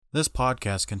This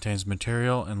podcast contains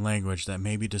material and language that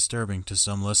may be disturbing to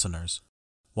some listeners.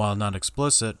 While not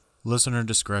explicit, listener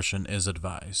discretion is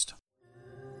advised.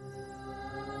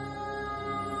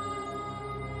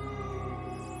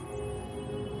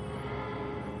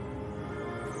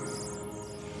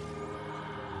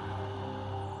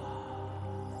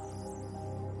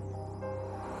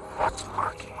 What's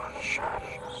lurking in the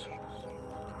shadows,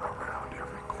 around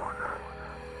every corner,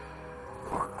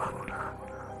 or under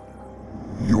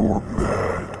your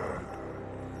bed?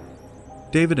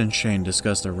 David and Shane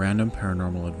discuss their random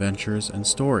paranormal adventures and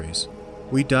stories.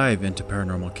 We dive into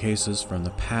paranormal cases from the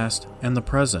past and the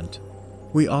present.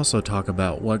 We also talk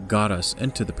about what got us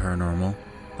into the paranormal,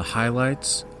 the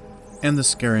highlights, and the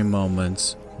scary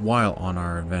moments while on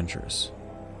our adventures.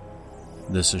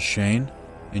 This is Shane,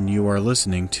 and you are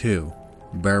listening to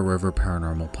Bear River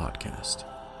Paranormal Podcast.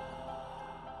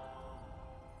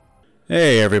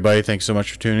 Hey everybody, thanks so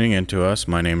much for tuning in to us.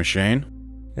 My name is Shane.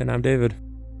 And I'm David.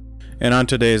 And on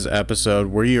today's episode,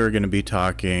 we are going to be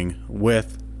talking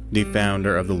with the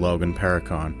founder of the Logan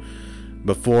Paracon.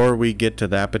 Before we get to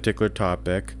that particular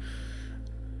topic,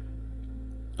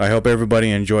 I hope everybody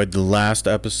enjoyed the last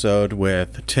episode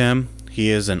with Tim.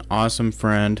 He is an awesome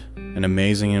friend, an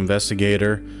amazing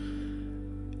investigator,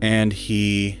 and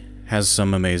he has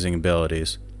some amazing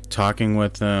abilities. Talking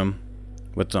with him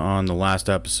on the last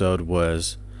episode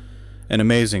was an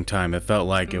amazing time. It felt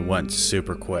like it went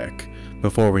super quick.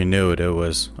 Before we knew it, it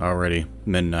was already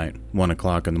midnight, 1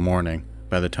 o'clock in the morning,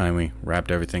 by the time we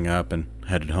wrapped everything up and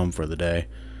headed home for the day.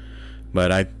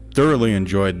 But I thoroughly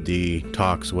enjoyed the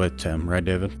talks with Tim, right,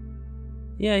 David?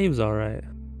 Yeah, he was alright.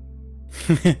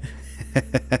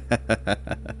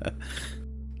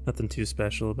 Nothing too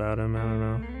special about him, I don't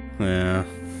know. Yeah.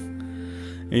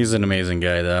 He's an amazing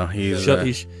guy, though. He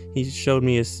showed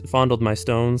me fondled my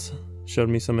stones, showed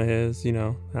me some of his, you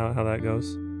know, how that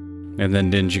goes. And then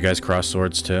didn't you guys cross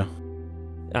swords, too?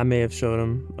 I may have showed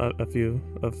him a few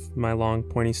of my long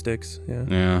pointy sticks,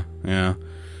 yeah. Yeah.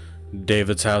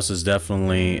 David's house is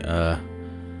definitely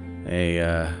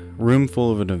a room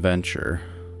full of an adventure.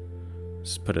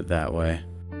 Let's put it that way.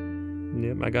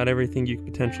 Yep, I got everything you could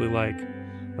potentially like.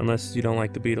 Unless you don't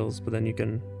like the Beatles, but then you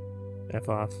can F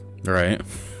off. Right.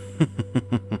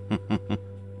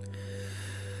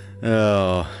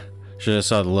 Oh, should have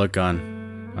saw the look on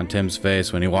Tim's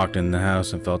face when he walked in the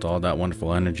house and felt all that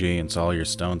wonderful energy and saw your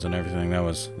stones and everything. That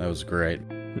was great.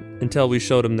 Until we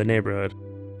showed him the neighborhood.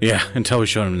 Yeah, until we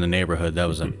showed him the neighborhood. That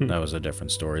was a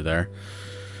different story there.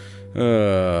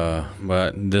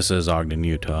 But this is Ogden,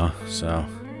 Utah, so.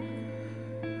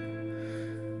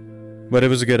 But it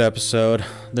was a good episode.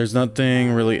 There's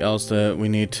nothing really else that we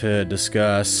need to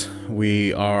discuss.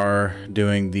 We are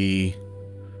doing the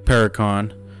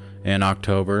Paracon in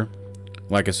October.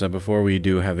 Like I said before, we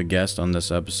do have a guest on this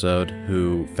episode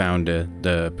who founded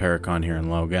the Paracon here in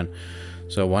Logan.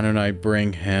 So why don't I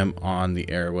bring him on the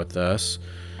air with us?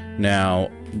 Now,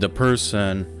 the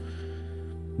person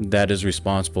that is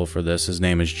responsible for this, his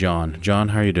name is John. John,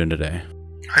 how are you doing today?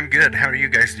 I'm good. How are you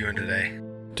guys doing today?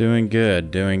 Doing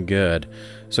good.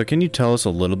 So can you tell us a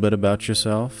little bit about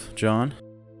yourself, John?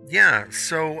 Yeah,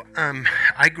 so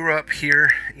I grew up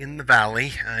here in the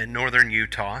valley, in northern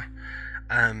Utah.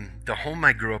 The home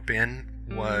I grew up in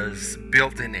was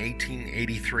built in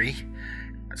 1883,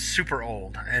 super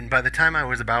old. And by the time I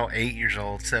was about 8 years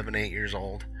old, 8 years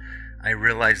old, I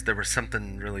realized there was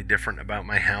something really different about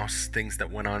my house. Things that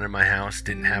went on in my house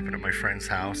didn't happen at my friend's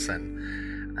house.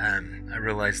 And I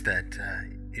realized that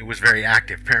it was very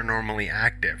active, paranormally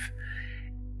active.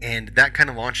 And that kind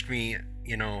of launched me,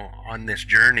 on this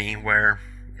journey where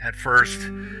at first,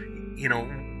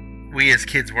 we as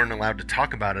kids weren't allowed to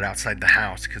talk about it outside the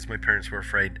house because my parents were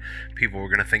afraid people were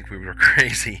going to think we were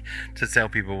crazy to tell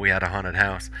people we had a haunted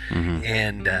house. Mm-hmm.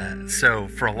 And so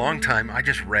for a long time, I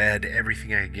just read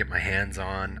everything I could get my hands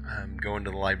on, going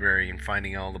to the library and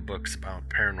finding all the books about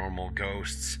paranormal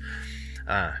ghosts,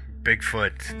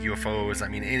 Bigfoot, UFOs,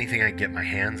 anything I could get my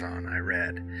hands on, I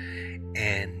read.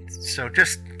 And so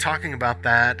just talking about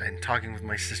that and talking with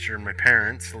my sister and my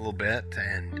parents a little bit,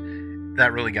 and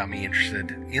that really got me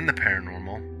interested in the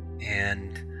paranormal.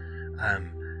 And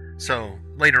so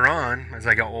later on, as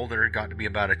I got older, got to be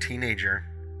about a teenager,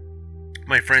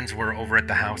 my friends were over at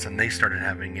the house and they started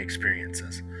having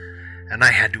experiences. And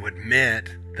I had to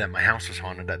admit that my house was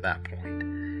haunted at that point.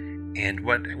 And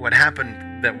what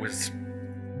happened that was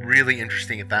really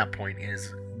interesting at that point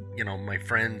is, my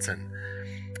friends and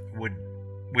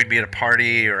we'd be at a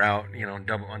party or out, on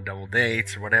double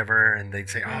dates or whatever, and they'd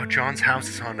say, "Oh, John's house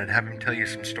is haunted. Have him tell you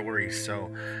some stories."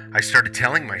 So I started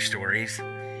telling my stories,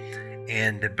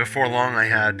 and before long, I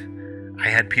had I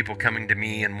had people coming to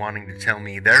me and wanting to tell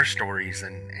me their stories,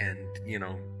 and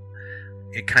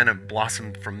it kind of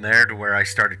blossomed from there to where I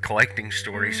started collecting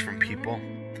stories from people.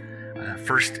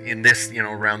 First in this,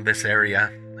 around this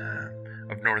area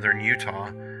of northern Utah,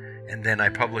 and then I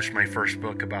published my first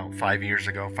book about 6 years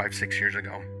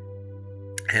ago.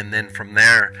 And then from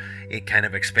there, it kind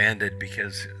of expanded,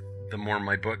 because the more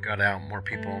my book got out, more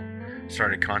people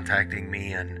started contacting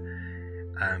me. And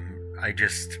I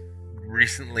just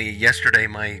recently, yesterday,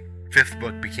 my 5th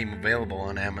book became available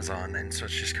on Amazon. And so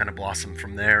it's just kind of blossomed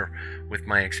from there with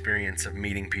my experience of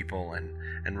meeting people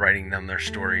and writing down their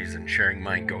stories and sharing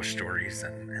my ghost stories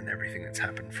and everything that's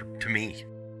happened to me.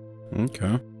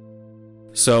 Okay.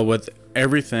 So with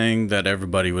everything that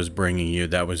everybody was bringing you,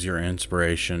 that was your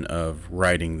inspiration of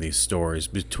writing these stories,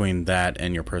 between that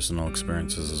and your personal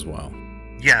experiences as well.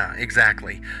 Yeah,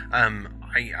 exactly.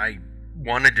 I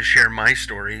wanted to share my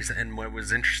stories, and what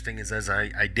was interesting is as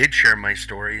I did share my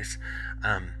stories,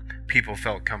 people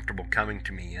felt comfortable coming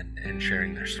to me and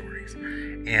sharing their stories.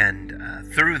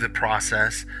 And through the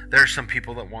process, there are some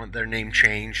people that want their name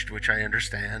changed, which I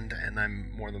understand, and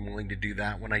I'm more than willing to do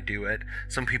that when I do it.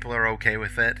 Some people are okay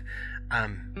with it.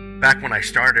 Back when I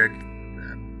started,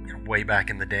 way back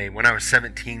in the day, when I was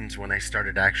 17 is when I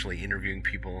started actually interviewing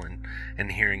people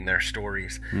and hearing their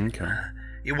stories. Okay.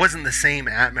 It wasn't the same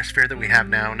atmosphere that we have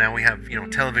now. Now we have,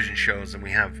 television shows, and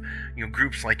we have,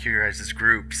 groups like your guys'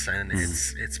 groups, and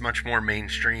it's much more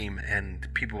mainstream, and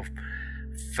people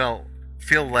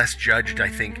feel less judged, I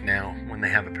think, now when they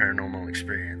have a paranormal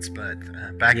experience.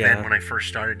 But back then, when I first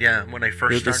started,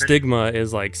 the stigma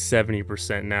is like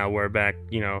 70% now, where back,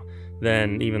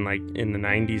 then even like in the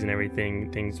 90s and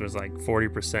everything, things was like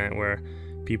 40%, where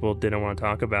people didn't want to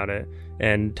talk about it.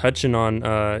 And touching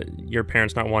on your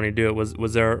parents not wanting to do it,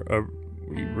 was there a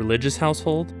religious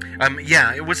household?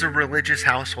 Yeah, it was a religious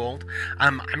household.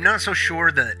 I'm not so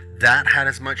sure that had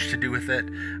as much to do with it,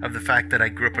 of the fact that I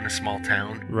grew up in a small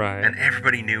town, right? And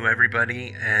everybody knew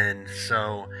everybody, and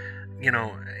so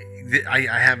I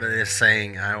have this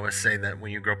saying. I always say that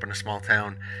when you grow up in a small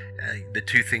town, the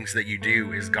two things that you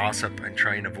do is gossip and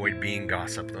try and avoid being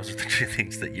gossip. Those are the two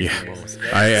things that you do most.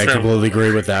 I completely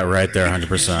agree with that right there,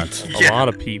 100%. A lot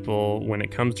of people, when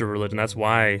it comes to religion, that's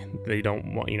why they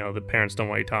don't want, the parents don't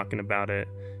want you talking about it,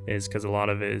 is because a lot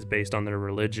of it is based on their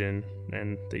religion,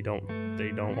 and they don't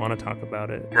want to talk about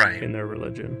it in their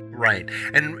religion. Right.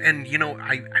 And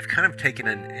I've kind of taken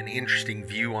an interesting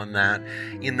view on that,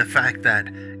 in the fact that,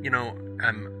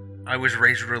 I was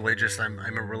raised religious. I'm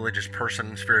a religious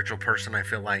person, spiritual person, I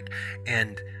feel like.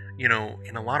 And, in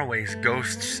a lot of ways,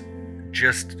 ghosts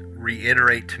just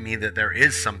reiterate to me that there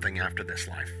is something after this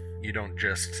life. You don't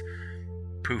just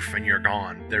poof and you're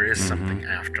gone. There is something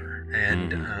after.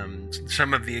 And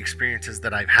some of the experiences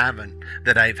that I've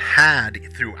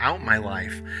had throughout my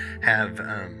life have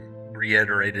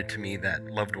reiterated to me that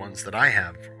loved ones that I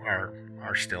have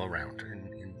are still around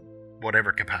in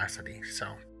whatever capacity. So.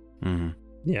 Mm-hmm.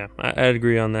 Yeah, I'd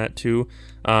agree on that too,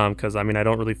 because I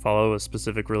don't really follow a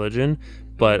specific religion,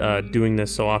 but doing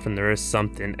this so often, there is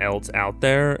something else out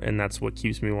there, and that's what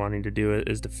keeps me wanting to do it,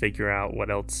 is to figure out what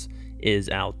else is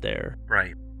out there.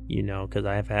 Right. Because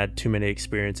I've had too many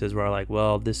experiences where I'm like,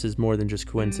 well, this is more than just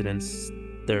coincidence.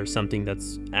 There's something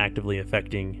that's actively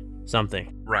affecting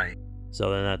something. Right.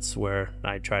 So then that's where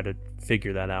I try to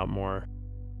figure that out more.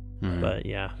 Mm-hmm. But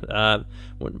yeah,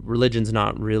 religion's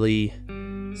not really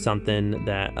something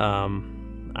that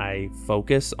I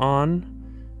focus on,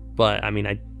 but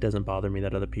it doesn't bother me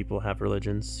that other people have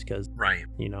religions, because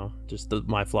just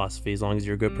my philosophy, as long as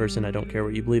you're a good person, I don't care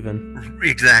what you believe in.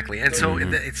 Exactly. And so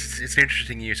it's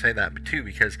interesting you say that too,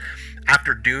 because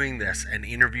after doing this and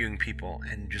interviewing people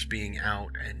and just being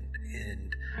out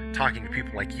and talking to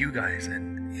people like you guys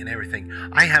and everything,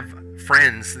 I have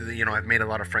friends, I've made a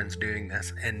lot of friends doing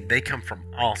this, and they come from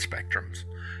all spectrums,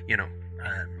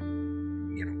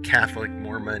 Catholic,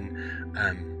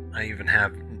 Mormon, I even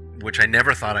have, which I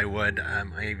never thought I would,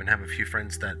 I even have a few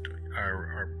friends that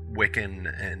are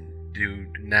Wiccan and do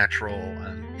natural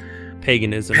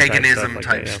paganism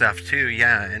type stuff too.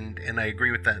 Yeah, and I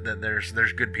agree with that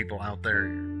there's good people out there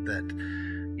that,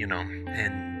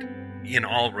 and in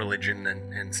all religion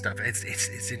and stuff.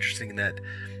 It's interesting that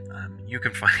you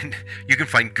can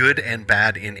find good and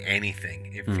bad in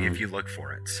anything if you look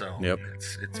for it. So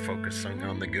it's focusing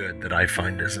on the good that I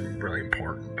find is really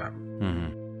important. But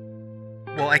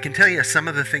well, I can tell you some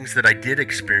of the things that I did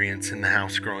experience in the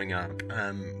house growing up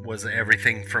was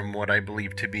everything from what I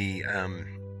believe to be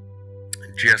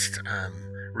just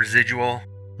residual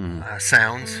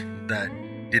sounds that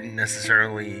didn't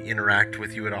necessarily interact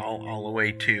with you at all the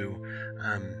way to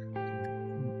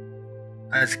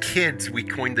as kids, we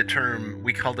coined the term,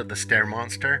 we called it the stair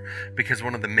monster, because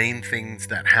one of the main things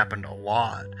that happened a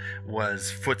lot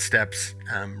was footsteps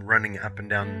running up and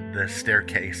down the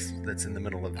staircase that's in the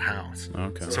middle of the house.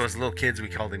 Okay. So as little kids, we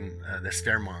called him the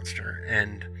stair monster.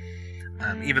 And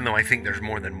even though I think there's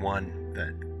more than one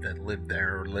that lived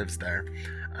there or lives there,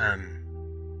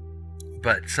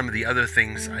 but some of the other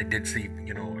things I did see,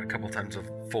 a couple times of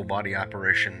full body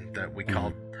apparition that we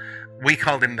called. We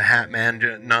called him the Hat Man,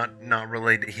 not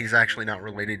related. He's actually not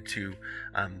related to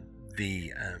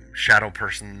the shadow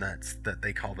person that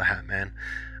they call the Hat Man.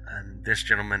 This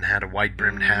gentleman had a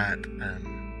wide-brimmed hat,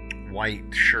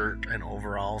 white shirt and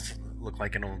overalls, looked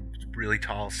like an old, really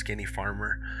tall, skinny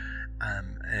farmer.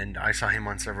 And I saw him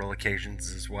on several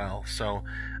occasions as well. So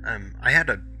I had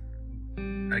a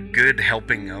good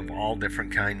helping of all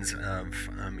different kinds of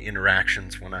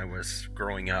interactions when I was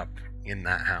growing up in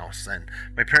that house, and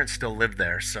my parents still live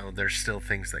there, so there's still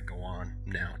things that go on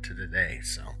now to today.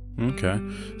 So Okay.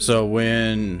 So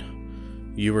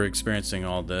when you were experiencing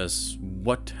all this,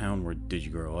 what town did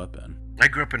you grow up in? I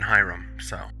grew up in Hiram,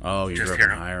 so Oh, you just grew up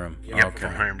here. in Hiram. Yep, Okay.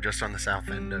 from Hiram, just on the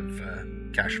south end of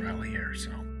Cache Valley here.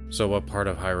 So what part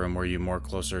of Hiram were you more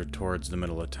closer towards the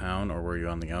middle of town, or were you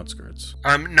on the outskirts?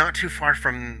 Not too far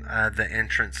from the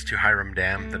entrance to Hiram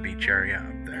Dam, the beach area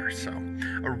up there. So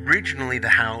originally the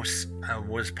house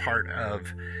was part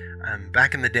of,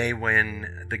 back in the day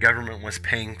when the government was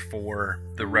paying for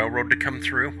the railroad to come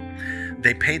through,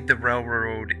 they paid the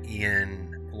railroad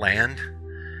in land,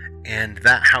 and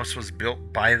that house was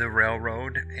built by the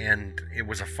railroad, and it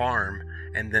was a farm,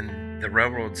 and then the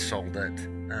railroad sold it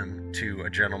to a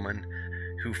gentleman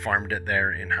who farmed it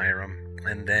there in Hiram.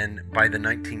 And then by the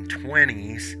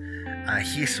 1920s,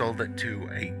 he sold it to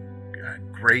a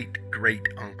great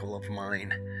uncle of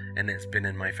mine, and it's been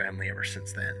in my family ever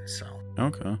since then. So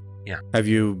Okay. Yeah. Have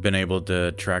you been able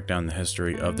to track down the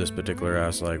history of this particular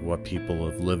house, like what people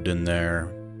have lived in there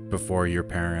before your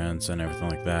parents and everything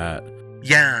like that?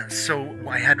 yeah, so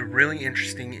I had a really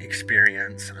interesting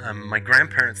experience. My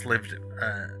grandparents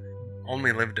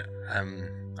only lived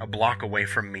a block away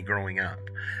from me growing up,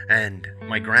 and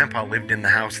my grandpa lived in the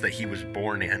house that he was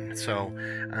born in. So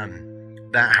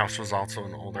that house was also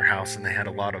an older house, and they had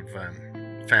a lot of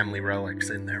family relics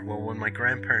in there. Well, when my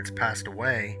grandparents passed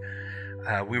away,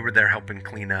 we were there helping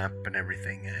clean up and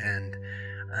everything, and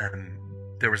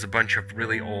there was a bunch of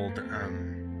really old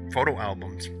photo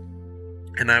albums,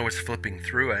 and I was flipping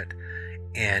through it,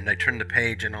 and I turned the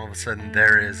page, and all of a sudden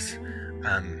there is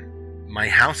my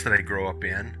house that I grew up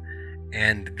in,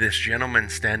 and this gentleman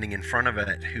standing in front of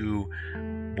it who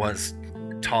was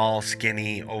tall,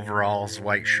 skinny, overalls,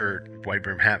 white shirt, white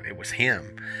brim hat. It was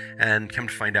him, and come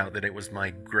to find out that it was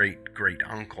my great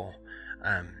uncle.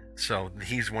 So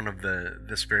he's one of the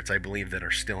spirits I believe that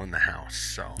are still in the house.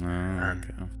 So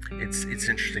Okay. it's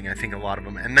interesting. I think a lot of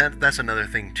them, and that's another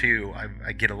thing too.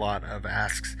 I get a lot of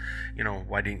asks,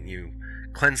 why didn't you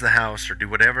cleanse the house or do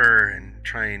whatever and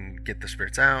try and get the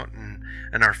spirits out?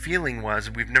 And our feeling was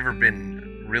we've never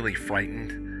been really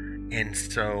frightened, and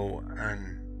so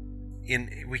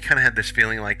we kind of had this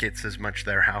feeling like it's as much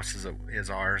their house as it is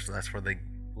ours. That's where they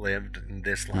lived in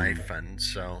this life, and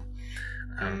so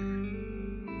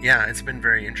yeah, it's been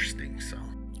very interesting. So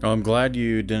Well, I'm glad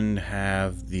you didn't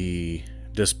have the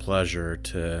displeasure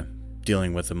to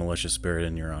dealing with a malicious spirit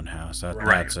in your own house. Right.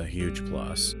 That's a huge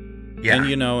plus. yeah,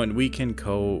 And we can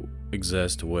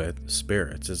coexist with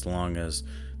spirits as long as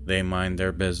they mind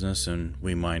their business and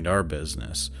we mind our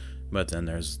business. But then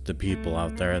there's the people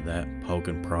out there that poke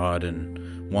and prod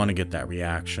and want to get that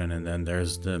reaction, and then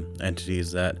there's the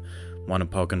entities that want to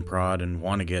poke and prod and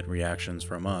want to get reactions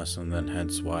from us, and then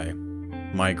hence why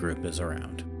my group is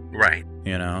around. right.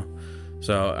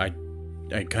 So I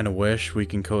kind of wish we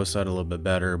can coincide a little bit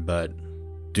better, but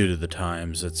due to the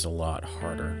times, it's a lot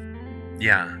harder.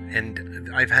 Yeah, and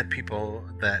I've had people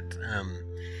that,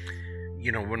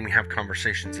 when we have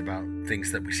conversations about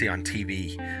things that we see on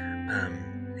TV,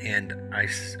 and I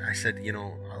said,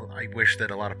 I wish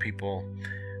that a lot of people,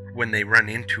 when they run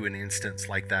into an instance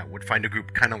like that, would find a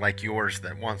group kind of like yours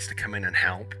that wants to come in and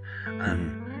help.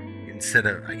 Instead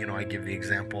of, I give the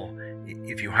example,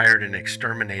 if you hired an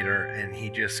exterminator and he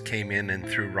just came in and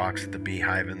threw rocks at the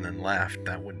beehive and then left,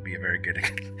 that wouldn't be a very good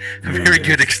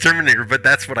exterminator. But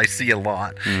that's what I see a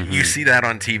lot. You see that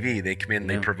on TV. They come in,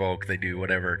 they provoke, they do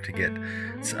whatever to get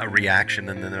a reaction,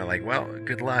 and then they're like, well,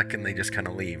 good luck, and they just kind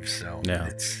of leave. So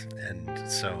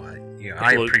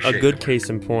I appreciate a good case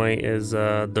in point is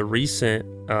the recent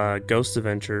Ghost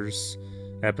Adventures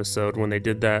episode when they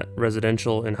did that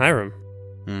residential in Hiram.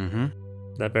 Mm-hmm.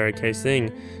 That very case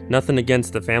thing. Nothing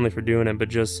against the family for doing it, but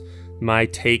just my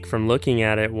take from looking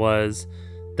at it was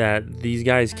that these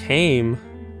guys came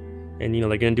and, they're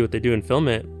going to do what they do and film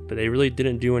it, but they really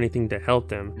didn't do anything to help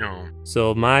them. No.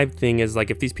 So my thing is, like,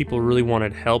 if these people really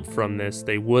wanted help from this,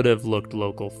 they would have looked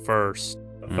local first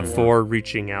before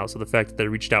reaching out. So the fact that they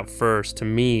reached out first, to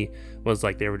me, was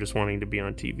like they were just wanting to be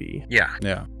on TV.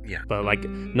 Yeah. But, like,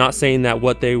 not saying that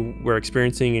what they were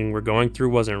experiencing and were going through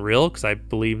wasn't real, because I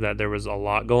believe that there was a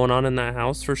lot going on in that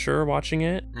house for sure watching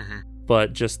it.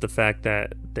 But just the fact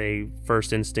that they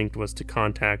first instinct was to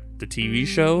contact the TV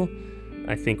show,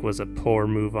 I think was a poor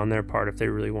move on their part if they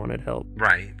really wanted help.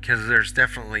 Right, because there's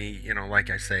definitely, like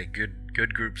I say,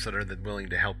 good groups that are willing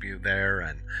to help you there,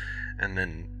 and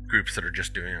then groups that are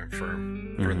just doing it for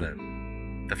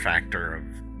the factor of,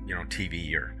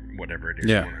 TV or whatever it is.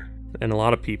 Yeah. And a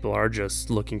lot of people are just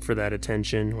looking for that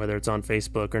attention, whether it's on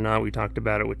Facebook or not. We talked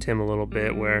about it with Tim a little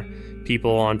bit, where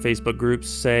people on Facebook groups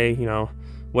say,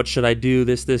 what should I do?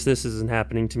 This isn't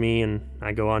happening to me. And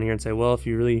I go on here and say, well, if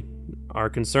you really are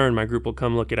concerned, my group will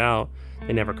come look it out.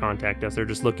 They never contact us. They're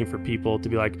just looking for people to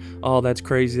be like, oh, that's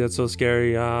crazy. That's so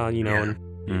scary.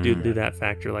 And do that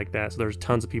factor like that. So there's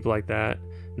tons of people like that.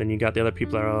 And then you got the other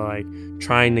people that are like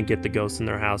trying to get the ghosts in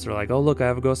their house. They're like, oh, look, I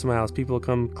have a ghost in my house. People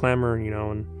come clamor,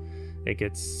 and it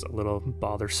gets a little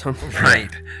bothersome.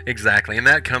 Right, exactly. And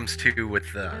that comes too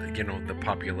with the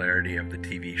popularity of the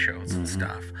TV shows and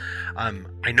stuff.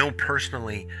 I know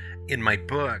personally in my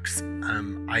books,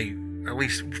 at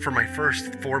least for my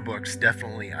first 4 books,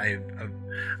 definitely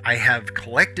I have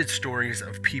collected stories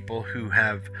of people who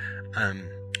have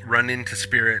run into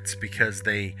spirits because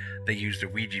they used a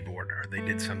Ouija board or they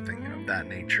did something of that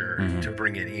nature to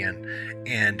bring it in.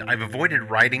 And I've avoided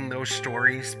writing those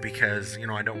stories because,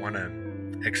 I don't want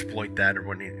to exploit that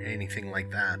or anything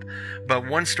like that. But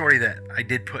one story that I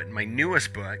did put in my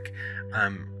newest book,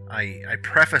 I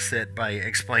preface it by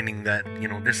explaining that,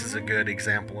 this is a good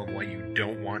example of why you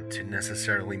don't want to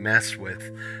necessarily mess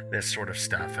with this sort of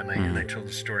stuff. And I told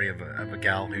the story of a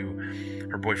gal who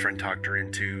her boyfriend talked her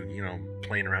into,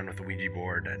 playing around with the Ouija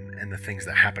board and the things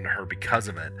that happened to her because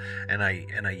of it. And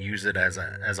I use it as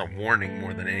a warning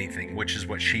more than anything, which is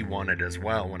what she wanted as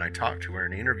well when I talked to her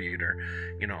and interviewed her,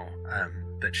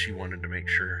 that she wanted to make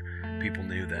sure people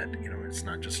knew that, it's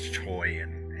not just a toy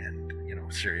and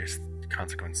serious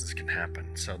consequences can happen.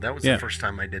 So that was the first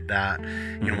time I did that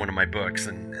in one of my books,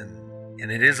 and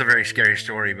it is a very scary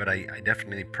story, but I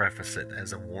definitely preface it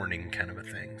as a warning kind of a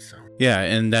thing. So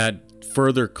and that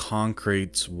further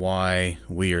concretes why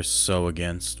we are so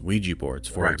against Ouija boards,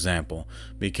 for example,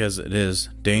 because it is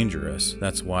dangerous.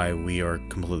 That's why we are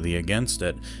completely against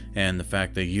it. And the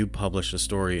fact that you published a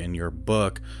story in your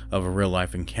book of a real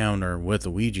life encounter with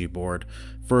a Ouija board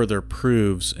further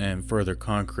proves and further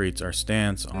concretes our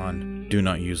stance on do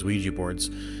not use Ouija boards.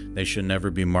 They should never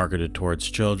be marketed towards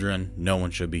children. No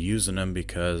one should be using them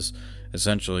because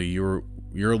essentially you're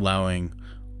allowing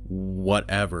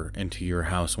whatever into your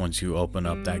house once you open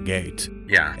up that gate.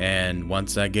 Yeah. And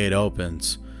once that gate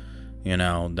opens,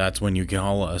 that's when you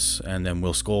call us, and then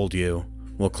we'll scold you.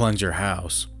 We'll cleanse your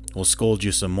house. We'll scold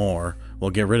you some more.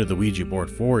 We'll get rid of the Ouija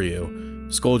board for you,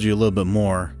 scold you a little bit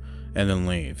more, and then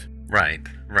leave. Right.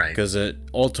 Because it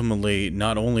ultimately,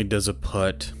 not only does it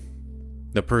put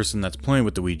the person that's playing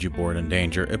with the Ouija board in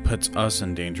danger, it puts us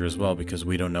in danger as well, because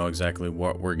we don't know exactly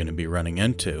what we're going to be running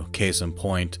into. Case in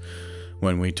point,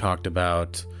 when we talked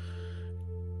about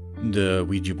the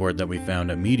Ouija board that we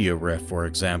found at Media Rift, for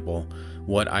example,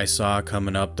 what I saw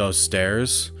coming up those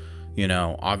stairs,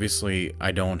 obviously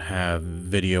I don't have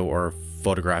video or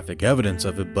photographic evidence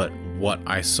of it, but what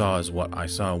I saw is what I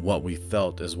saw. What we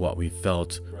felt is what we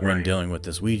felt when dealing with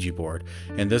this Ouija board.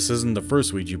 And this isn't the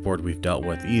first Ouija board we've dealt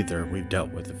with either. We've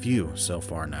dealt with a few so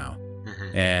far now.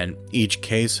 And each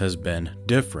case has been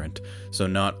different. So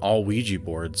not all Ouija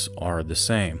boards are the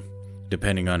same.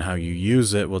 Depending on how you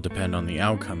use it will depend on the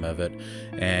outcome of it.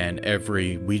 And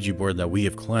every Ouija board that we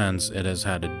have cleansed, it has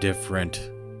had a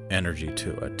different energy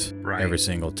to it every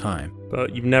single time.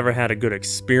 But you've never had a good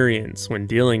experience when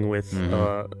dealing with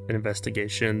an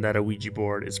investigation that a Ouija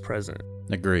board is present.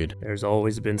 Agreed. There's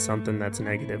always been something that's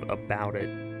negative about it.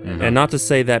 And not to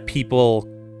say that people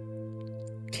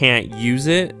can't use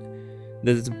it.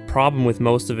 The problem with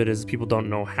most of it is people don't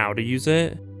know how to use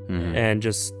it. And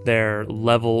just their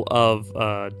level of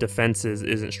defenses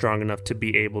isn't strong enough to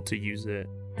be able to use it.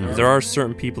 There are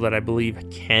certain people that I believe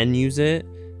can use it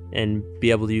and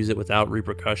be able to use it without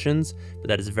repercussions, but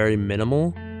that is very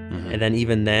minimal. And then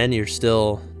even then, you're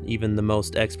still, even the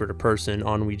most expert person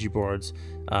on Ouija boards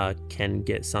can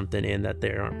get something in that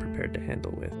they aren't prepared to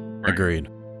handle with. Agreed.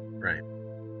 Right.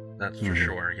 That's for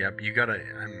sure. Yep. You gotta,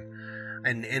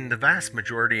 and the vast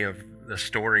majority of the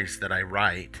stories that I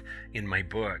write in my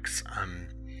books,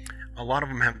 a lot of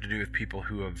them have to do with people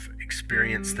who have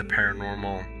experienced the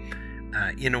paranormal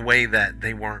in a way that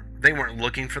they weren't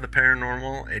looking for the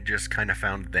paranormal. It just kind of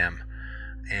found them,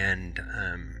 and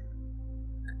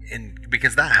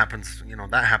because that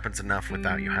happens enough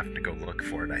without you having to go look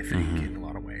for it, I think, in a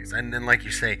lot of ways. And then, like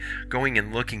you say, going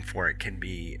and looking for it can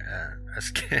be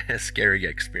a scary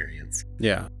experience.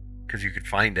 Yeah. Because you could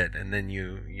find it, and then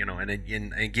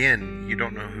and again, you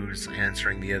don't know who's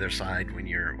answering the other side when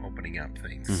you're opening up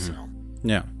things. So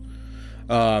yeah.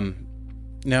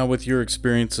 Now, with your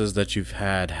experiences that you've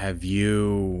had, have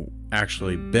you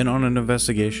actually been on an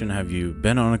investigation? Have you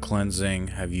been on a cleansing?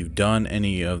 Have you done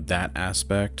any of that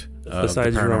aspect?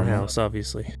 Besides your own house,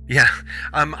 obviously. Yeah.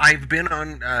 I've been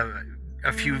on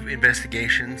a few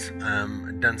investigations,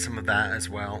 done some of that as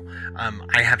well.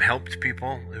 I have helped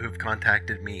people who've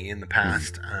contacted me in the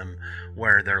past,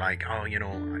 where they're like, oh, I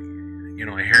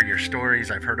hear your stories,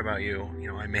 I've heard about you,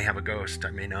 I may have a ghost,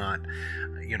 I may not,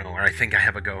 or I think I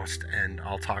have a ghost, and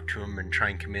I'll talk to them and try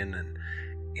and come in,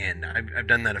 and I've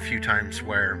done that a few times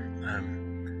where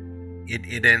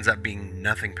it ends up being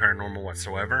nothing paranormal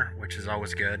whatsoever, which is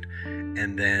always good.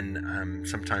 And then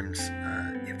sometimes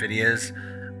if it is,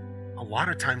 a lot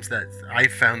of times that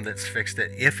I've found that's fixed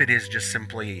it, if it is just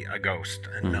simply a ghost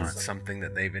and not something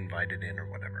that they've invited in or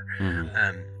whatever.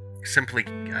 Simply,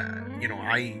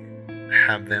 I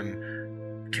have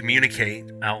them communicate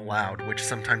out loud, which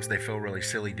sometimes they feel really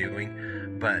silly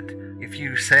doing. But if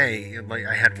you say, like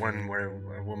I had one where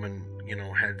a woman,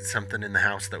 had something in the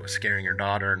house that was scaring her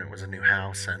daughter, and it was a new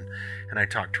house, and I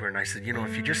talked to her and I said,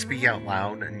 if you just speak out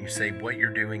loud and you say, what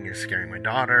you're doing is scaring my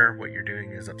daughter, what you're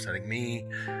doing is upsetting me,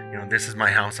 this is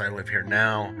my house, I live here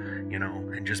now,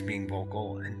 and just being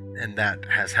vocal, and that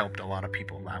has helped a lot of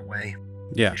people that way.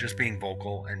 Yeah. Just being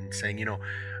vocal and saying,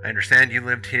 I understand you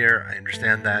lived here, I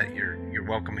understand that you're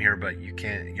welcome here, but you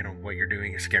can't, what you're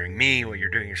doing is scaring me, what you're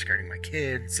doing is scaring my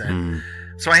kids, and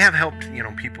so I have helped,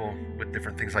 people with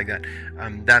different things like that.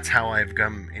 That's how I've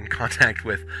come in contact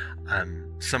with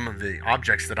some of the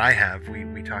objects that I have.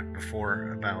 We talked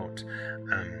before about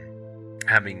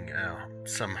having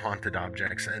some haunted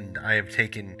objects, and I have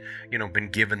taken, been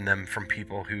given them from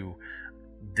people who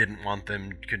didn't want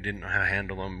them, didn't know how to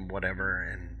handle them, whatever,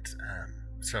 and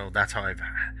so that's how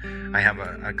I have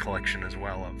a collection as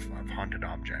well of haunted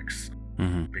objects.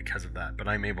 Because of that, but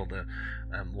I'm able to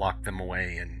lock them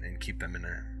away and keep them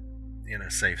in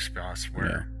a safe spot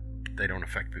where they don't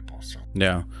affect people. So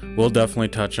yeah, we'll definitely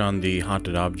touch on the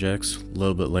haunted objects a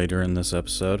little bit later in this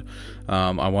episode.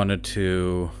 I wanted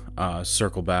to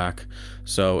circle back.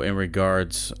 So in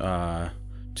regards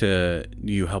to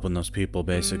you helping those people,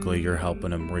 basically you're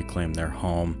helping them reclaim their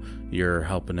home. You're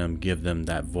helping them, give them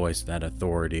that voice, that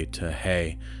authority to,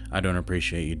 hey, I don't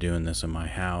appreciate you doing this in my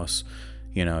house.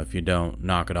 If you don't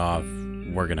knock it off,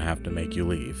 we're going to have to make you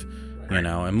leave,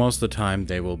 and most of the time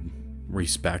they will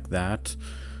respect that.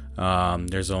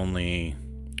 There's only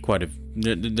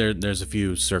there's a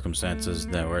few circumstances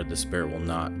where the spirit will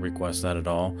not request that at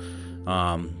all.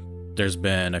 There's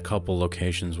been a couple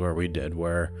locations where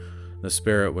the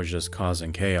spirit was just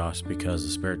causing chaos because the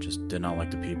spirit just did not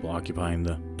like the people occupying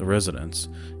the residence,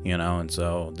 and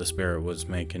so the spirit was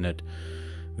making it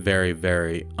very,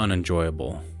 very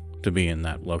unenjoyable to be in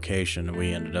that location.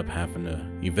 We ended up having to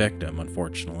evict him,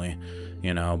 unfortunately,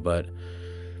 but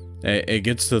it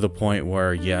gets to the point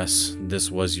where, yes, this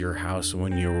was your house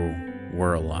when you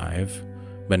were alive,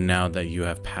 but now that you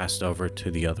have passed over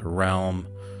to the other realm,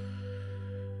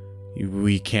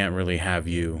 we can't really have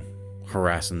you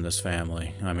harassing this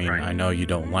family. I mean, I know you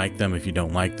don't like them. If you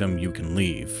don't like them, you can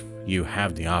leave. You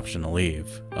have the option to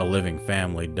leave. A living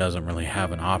family doesn't really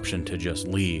have an option to just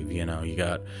leave. You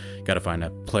got to find a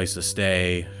place to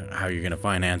stay, how you're going to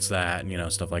finance that,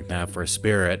 stuff like that. For a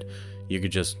spirit, you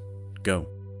could just go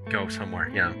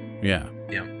somewhere. Yeah.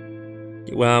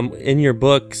 Well, in your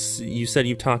books, you said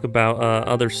you talk about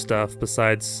other stuff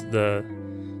besides the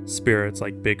spirits,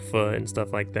 like Bigfoot and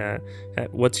stuff like that.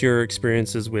 What's your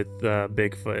experiences with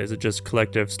Bigfoot? Is it just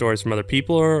collective stories from other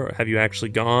people, or have you actually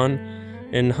gone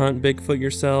and hunt Bigfoot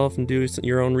yourself and do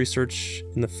your own research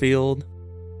in the field?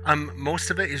 Most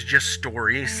of it is just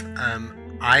stories.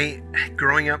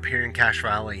 Growing up here in Cache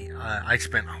Valley, I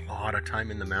spent a lot of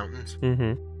time in the mountains.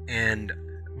 And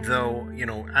though,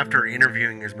 after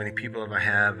interviewing as many people as I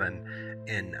have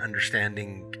and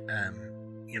understanding,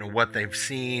 what they've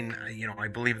seen, I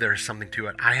believe there's something to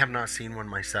it. I have not seen one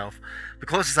myself. The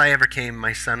closest I ever came,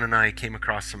 my son and I came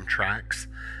across some tracks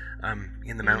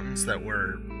in the mountains that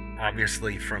were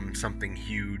obviously from something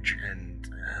huge, and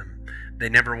they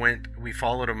never went. We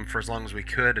followed them for as long as we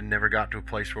could and never got to a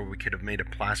place where we could have made a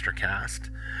plaster cast.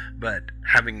 But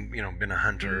having, been a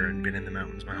hunter and been in the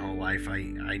mountains my whole life,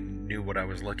 I knew what I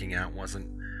was looking at wasn't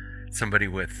somebody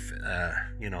with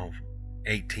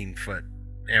 18 foot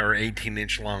or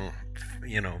 18-inch long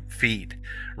feet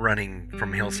running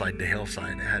from hillside to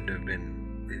hillside. It had to have been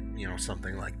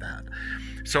something like that.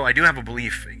 So I do have a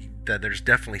belief that there's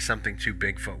definitely something to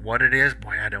Bigfoot. What it is,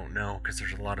 boy, I don't know, because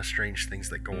there's a lot of strange things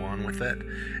that go on with it.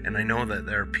 And I know that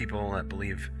there are people that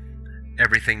believe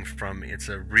everything from it's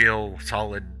a real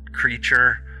solid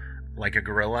creature like a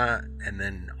gorilla, and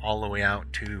then all the way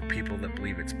out to people that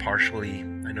believe it's partially.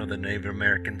 I know the Native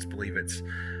Americans believe it's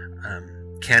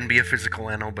can be a physical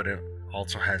animal, but it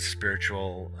also has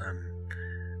spiritual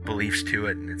beliefs to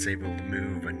it, and it's able to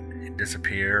move and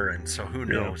disappear, and so who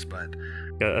knows. But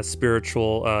a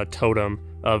spiritual totem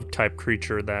of type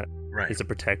creature that right. is a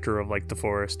protector of like the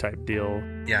forest type deal.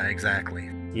 Yeah, exactly.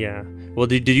 Yeah. Well,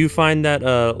 did you find that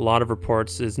a lot of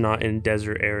reports is not in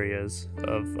desert areas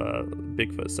of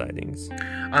Bigfoot sightings?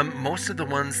 Most of the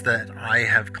ones that I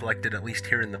have collected, at least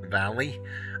here in the valley,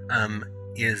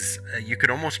 is you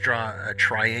could almost draw a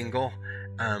triangle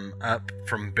up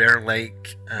from Bear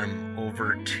Lake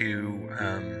over to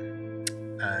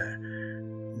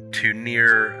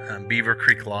near Beaver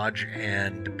Creek Lodge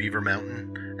and Beaver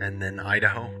Mountain, and then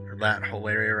Idaho, that whole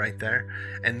area right there.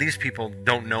 And these people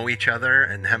don't know each other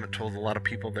and haven't told a lot of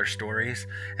people their stories,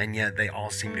 and yet they all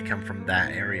seem to come from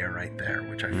that area right there,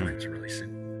 which I find is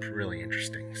really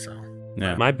interesting. So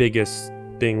Yeah. My biggest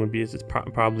thing would be is it's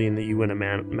probably in the Uinta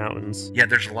Mountains. yeah,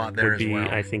 there's a lot there would be, as well.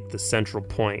 I think, the central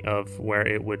point of where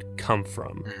it would come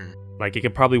from. Mhm. Like, it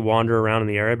could probably wander around in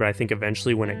the area, but I think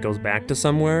eventually when it goes back to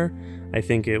somewhere, I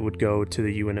think it would go to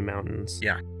the Uinta Mountains.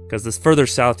 Yeah. Because the further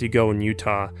south you go in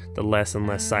Utah, the less and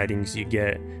less sightings you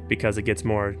get because it gets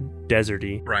more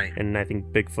deserty. Right. And I think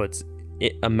Bigfoot's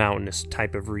a mountainous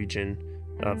type of region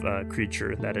of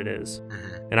creature that it is.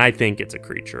 Mhm. And I think it's a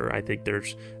creature. I think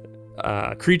there's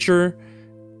a creature,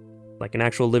 like an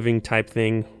actual living type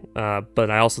thing, but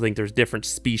I also think there's different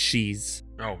species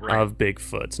Oh, right. of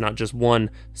Bigfoot. It's not just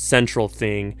one central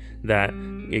thing that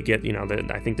you get,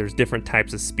 I think there's different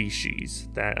types of species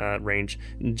that range,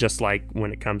 just like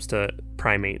when it comes to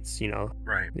primates,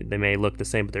 Right. they may look the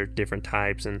same, but they're different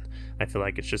types, and I feel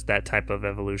like it's just that type of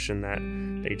evolution that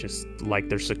they just like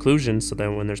their seclusion, so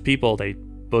then when there's people, they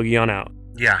boogie on out.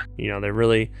 Yeah. They're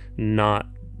really not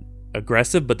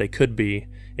aggressive, but they could be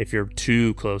if you're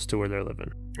too close to where they're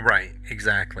living. Right.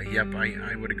 Exactly. Yep.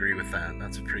 I would agree with that.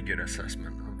 That's a pretty good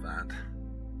assessment of that.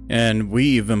 And we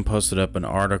even posted up an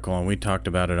article, and we talked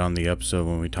about it on the episode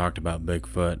when we talked about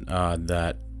Bigfoot,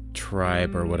 that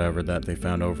tribe or whatever that they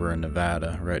found over in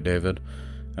Nevada, right, David?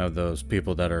 Of those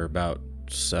people that are about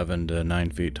 7 to 9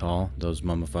 feet tall, those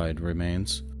mummified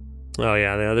remains. Oh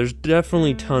yeah, there's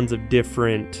definitely tons of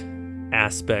different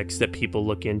aspects that people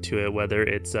look into it, whether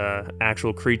it's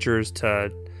actual creatures to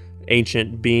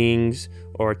ancient beings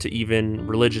or to even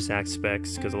religious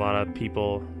aspects, because a lot of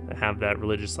people have that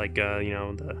religious, like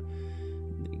the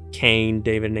Cain,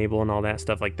 David and Abel and all that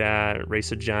stuff like that,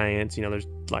 race of giants. There's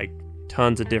like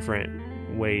tons of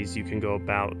different ways you can go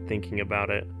about thinking about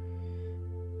it,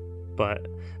 but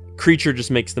creature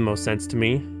just makes the most sense to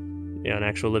me. An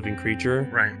actual living creature.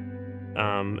 Right.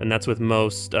 And that's with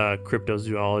most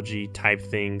cryptozoology type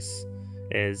things,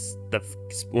 is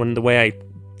the way I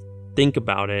think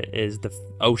about it is the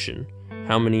ocean.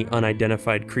 How many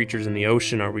unidentified creatures in the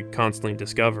ocean are we constantly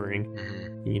discovering?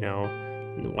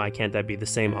 Mm-hmm. Why can't that be the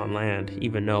same on land?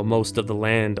 Even though most of the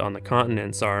land on the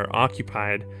continents are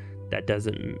occupied,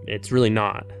 it's really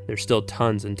not. There's still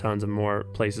tons and tons of more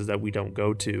places that we don't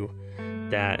go to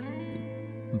that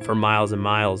for miles and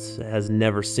miles has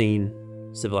never seen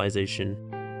civilization.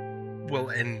 Well,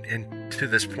 and to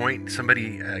this point,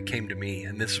 somebody came to me,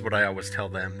 and this is what I always tell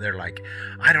them. They're like,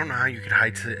 I don't know how you could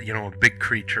hide, a big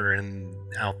creature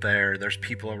out there. There's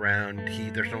people around.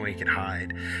 There's no way he could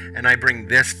hide. And I bring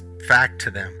this fact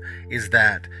to them, is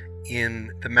that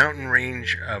in the mountain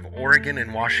range of Oregon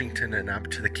and Washington and up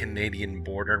to the Canadian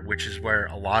border, which is where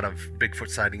a lot of Bigfoot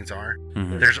sightings are,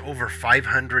 Mhm. there's over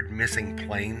 500 missing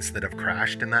planes that have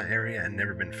crashed in that area and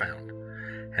never been found.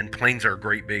 And planes are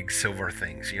great big silver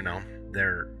things,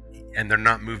 they're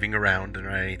not moving around or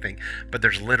anything, but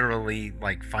there's literally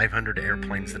like 500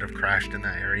 airplanes that have crashed in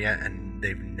that area, and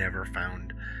they've never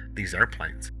found these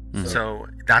airplanes. Mhm. So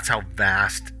that's how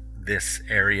vast this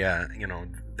area,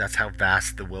 that's how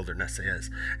vast the wilderness is.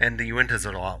 And the Uintas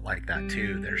are a lot like that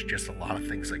too. There's just a lot of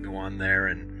things that go on there,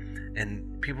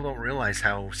 and people don't realize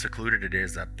how secluded it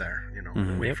is up there,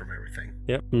 Mhm. away Yep. from everything.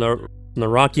 Yep. From the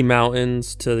Rocky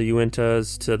Mountains to the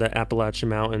Uintas to the Appalachian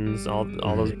Mountains, all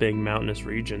those big mountainous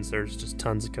regions, there's just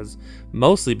tons,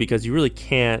 mostly because you really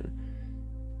can't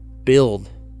build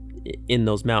in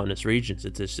those mountainous regions.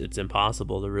 It's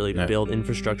impossible to really build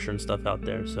infrastructure and stuff out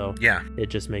there. So Yeah. it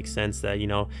just makes sense that,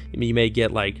 you may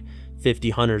get like 50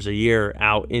 hunters a year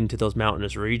out into those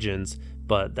mountainous regions,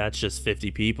 but that's just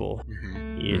 50 people.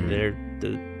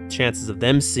 The chances of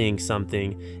them seeing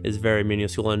something is very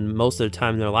minuscule, and most of the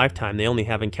time in their lifetime they only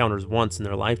have encounters once in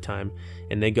their lifetime,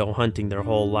 and they go hunting their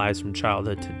whole lives from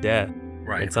childhood to death.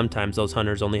 Right. And sometimes those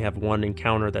hunters only have one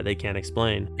encounter that they can't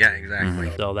explain. Yeah,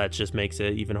 exactly. So that just makes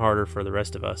it even harder for the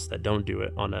rest of us that don't do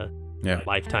it on a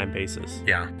lifetime basis.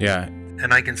 Yeah. Yeah.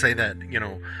 And I can say that,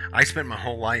 I spent my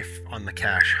whole life on the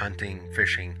cache, hunting,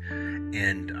 fishing,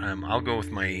 and I'll go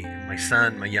with my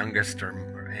son, my youngest,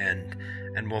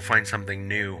 and we'll find something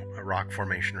new, a rock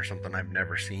formation or something I've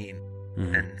never seen.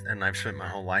 And I've spent my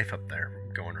whole life up there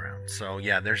going around. So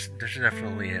yeah, there's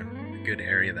definitely a good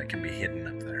area that can be hidden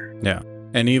up there. Yeah.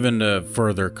 And even to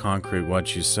further concrete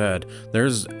what you said,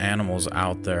 there's animals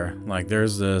out there. Like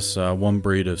there's this one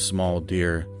breed of small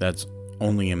deer that's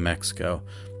only in Mexico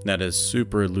that is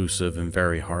super elusive and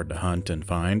very hard to hunt and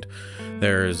find.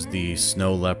 There's the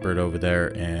snow leopard over there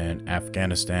in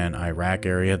Afghanistan, Iraq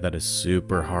area that is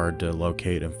super hard to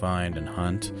locate and find and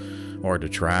hunt or to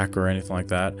track or anything like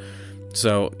that.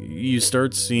 So you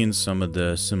start seeing some of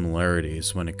the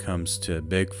similarities when it comes to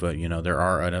Bigfoot. There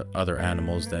are other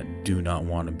animals that do not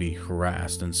want to be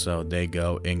harassed, and so they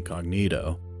go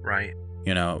incognito. Right.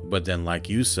 But then like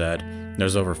you said,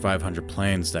 there's over 500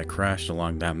 planes that crashed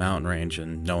along that mountain range,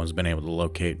 and no one's been able to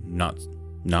locate not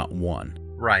one.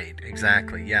 Right,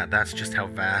 exactly. Yeah, that's just how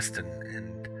vast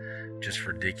and just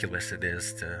ridiculous it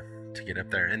is to get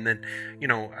up there. And then,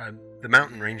 the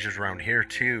mountain ranges around here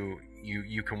too,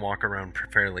 you can walk around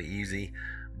fairly easy,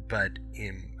 but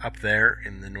up there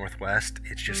in the northwest,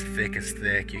 it's just thick as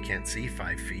thick. You can't see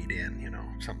 5 feet in.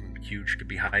 Something huge could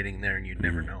be hiding there, and you'd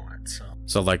never know it.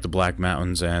 So like the Black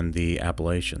Mountains and the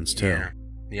Appalachians too.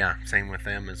 Yeah, same with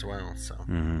them as well. So,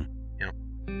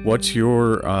 What's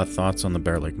your thoughts on the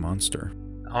Bear Lake Monster?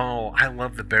 Oh, I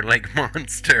love the Bear Lake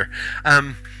Monster.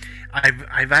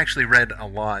 I've actually read a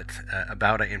lot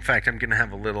about it. In fact, I'm going to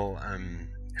have a little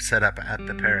set up at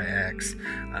the Para-X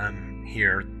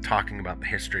here talking about the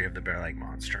history of the Bear Lake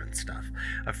Monster and stuff.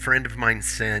 A friend of mine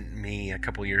sent me a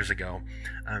couple years ago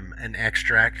an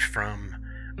extract from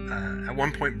at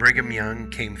one point Brigham Young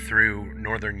came through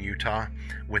northern Utah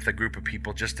with a group of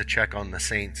people just to check on the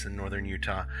saints in northern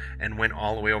Utah, and went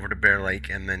all the way over to Bear Lake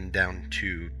and then back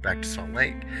to Salt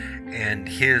Lake. And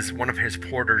one of his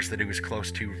porters that he was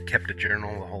close to kept a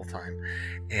journal the whole time,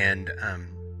 and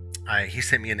he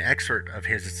sent me an excerpt of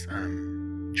his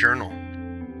journal.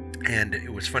 And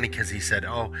it was funny because he said,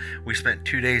 we spent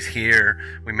 2 days here,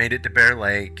 we made it to Bear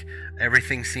Lake,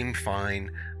 everything seemed fine,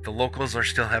 the locals are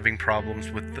still having problems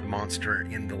with the monster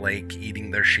in the lake eating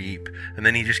their sheep. And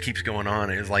then he just keeps going on.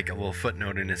 It was like a little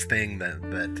footnote in his thing that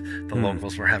the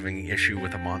locals were having an issue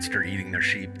with a monster eating their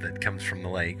sheep that comes from the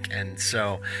lake. And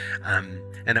so,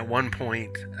 and at one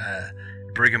point,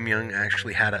 Brigham Young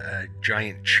actually had a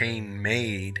giant chain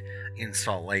made in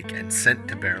Salt Lake and sent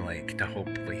to Bear Lake to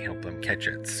hopefully help them catch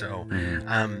it. So,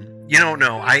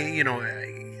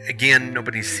 again,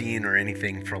 nobody's seen or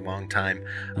anything for a long time.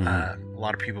 A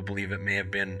lot of people believe it may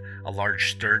have been a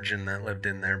large sturgeon that lived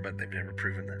in there, but they've never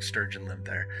proven that sturgeon lived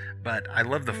there. But I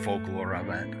love the folklore of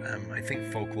it. I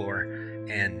think folklore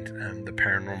and the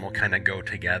paranormal kind of go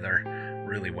together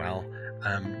really well.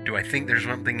 Do I think there's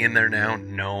something in there now?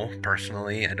 No,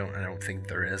 personally, I don't think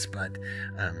there is. But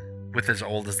with as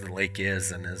old as the lake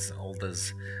is, and as old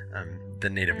as the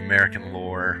Native American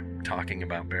lore talking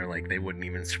about Bear Lake, they wouldn't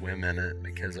even swim in it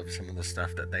because of some of the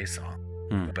stuff that they saw.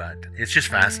 But it's just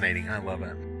fascinating. I love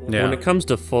it. Yeah. When it comes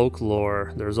to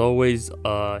folklore, there's always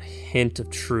a hint of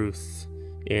truth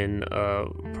in a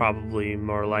probably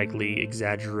more likely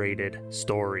exaggerated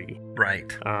story. Right.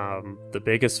 The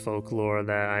biggest folklore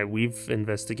that we've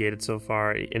investigated so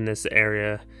far in this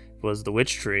area was the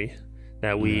witch tree,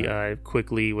 that we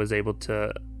quickly was able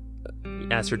to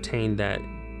ascertain that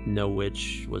no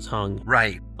witch was hung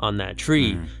on that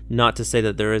tree. Not to say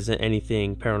that there isn't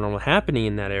anything paranormal happening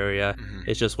in that area.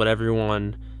 It's just what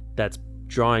everyone that's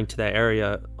drawing to that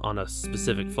area on a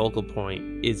specific focal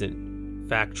point isn't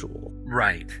factual.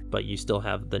 Right. But you still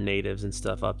have the natives and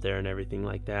stuff up there and everything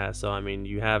like that. So, I mean,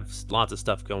 you have lots of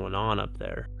stuff going on up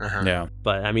there. Yeah.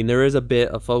 But, I mean, there is a bit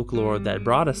of folklore that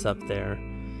brought us up there.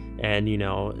 And,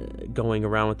 going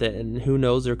around with it. And who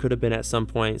knows, there could have been at some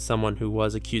point someone who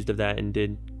was accused of that and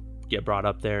did get brought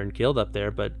up there and killed up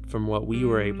there. But from what we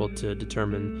were able to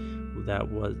determine,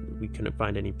 we couldn't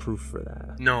find any proof for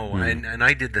that. No, and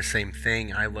I did the same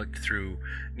thing. I looked through,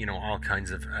 all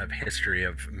kinds of history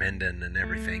of Mendon and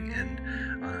everything,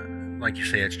 and like you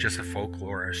say, it's just a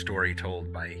folklore, a story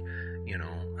told by,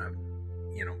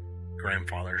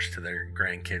 grandfathers to their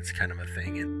grandkids, kind of a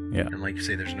thing. And like you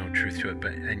say, there's no truth to it,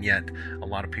 and yet a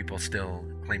lot of people still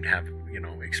claim to have,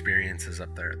 experiences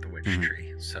up there at the Witch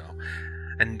Tree. So,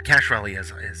 and Cache Valley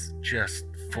is just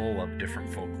full of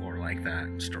different folklore like that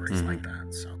and stories like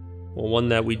that. So, well, one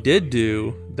that we did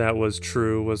do that was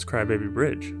true was Crybaby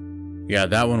Bridge. Yeah,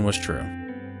 that one was true.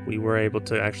 We were able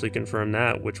to actually confirm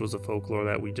that, which was a folklore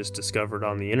that we just discovered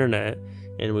on the internet,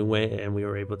 and we went and we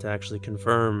were able to actually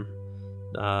confirm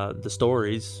the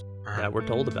stories that were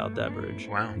told about that bridge.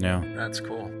 Wow. Yeah. That's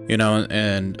cool.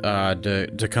 And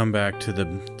to come back to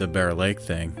the Bear Lake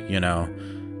thing,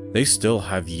 they still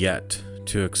have yet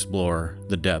to explore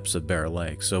the depths of Bear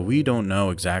Lake. So we don't know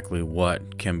exactly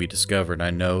what can be discovered. I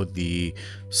know the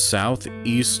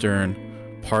southeastern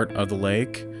part of the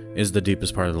lake is the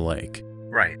deepest part of the lake.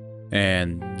 Right.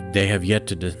 And they have yet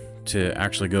to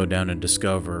actually go down and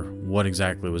discover what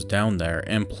exactly was down there.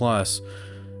 And plus,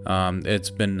 it's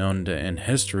been known in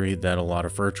history that a lot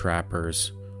of fur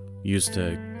trappers used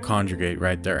to congregate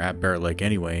right there at Bear Lake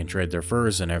anyway and trade their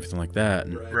furs and everything like that.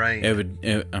 And right.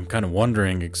 I'm kind of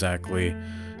wondering exactly,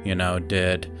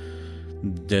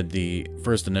 did the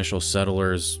first initial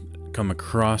settlers come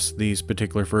across these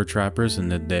particular fur trappers, and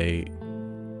did they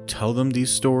tell them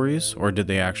these stories, or did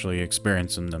they actually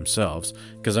experience them themselves?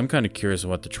 Because I'm kind of curious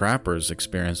what the trappers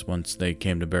experienced once they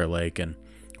came to Bear Lake and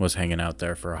was hanging out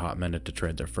there for a hot minute to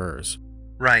trade their furs.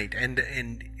 Right,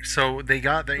 and so they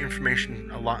got the information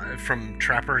a lot from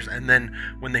trappers, and then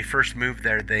when they first moved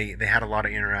there, they had a lot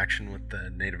of interaction with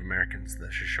the Native Americans,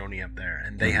 the Shoshone up there,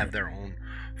 and they have their own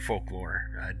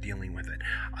folklore dealing with it.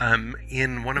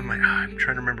 In one of my, I'm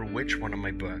trying to remember which one of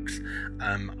my books,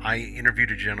 I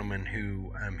interviewed a gentleman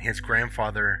who his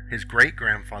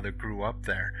great-grandfather grew up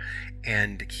there,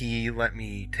 and he let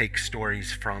me take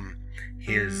stories from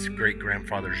his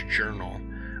great-grandfather's journal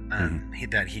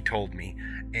that he told me,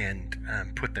 and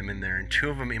put them in there. And two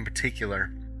of them in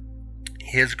particular,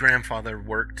 his grandfather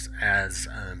worked as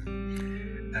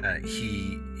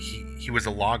he was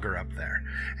a logger up there,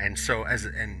 and so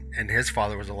and his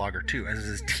father was a logger too. As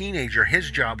a teenager,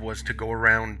 his job was to go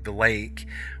around the lake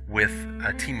with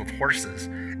a team of horses,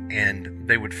 and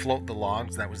they would float the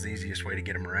logs. That was the easiest way to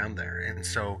get him around there. And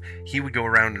so he would go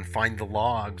around and find the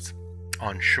logs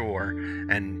on shore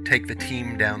and take the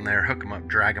team down there, hook them up,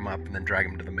 drag them up, and then drag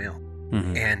them to the mill.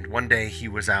 And one day he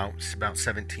was out, about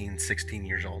 17, 16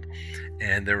 years old,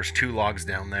 and there was 2 logs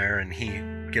down there, and he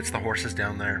gets the horses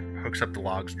down there, hooks up the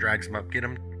logs, drags them up, get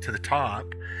them to the top.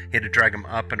 He had to drag them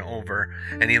up and over,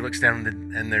 and he looks down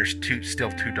and there's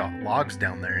still two logs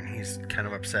down there, and he's kind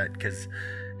of upset because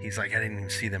he's like, I didn't even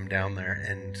see them down there.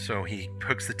 And so he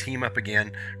hooks the team up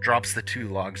again, drops the 2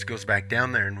 logs, goes back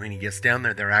down there, and when he gets down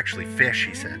there, they're actually fish,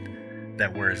 he said,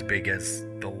 that were as big as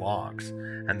the logs,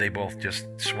 and they both just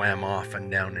swam off and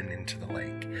down and into the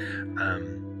lake,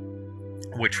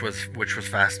 which was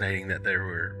fascinating that there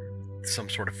were some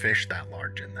sort of fish that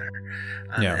large in there.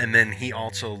 And then he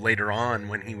also later on,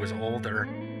 when he was older,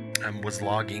 was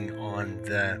logging on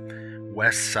the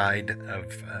west side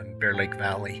of Bear Lake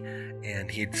Valley,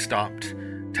 and he'd stopped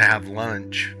to have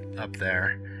lunch up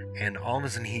there, and all of a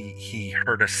sudden he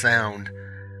heard a sound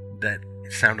that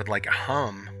sounded like a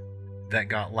hum that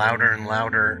got louder and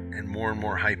louder and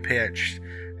more high pitched,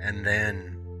 and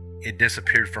then it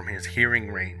disappeared from his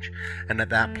hearing range. And at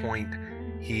that point,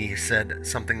 he said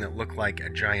something that looked like a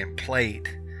giant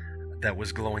plate that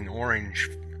was glowing orange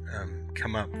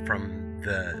come up from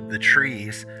the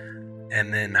trees,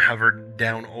 and then hovered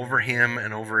down over him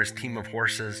and over his team of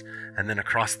horses, and then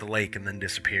across the lake, and then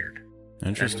disappeared.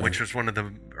 Interesting. Which was one of the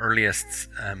earliest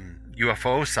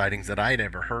UFO sightings that I'd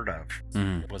ever heard of,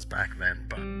 was back then.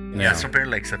 But yeah, so Bear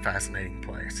Lake's a fascinating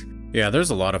place. Yeah,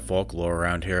 there's a lot of folklore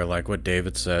around here. Like what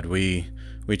David said, we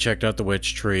checked out the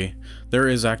Witch Tree. There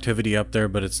is activity up there,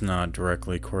 but it's not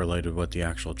directly correlated with the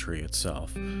actual tree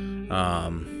itself.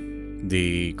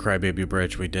 The Crybaby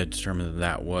Bridge, we did determine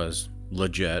that was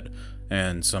legit,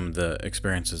 and some of the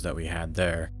experiences that we had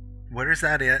there. Where is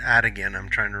that at again? I'm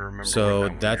trying to remember. So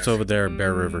that's over there,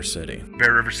 Bear River City.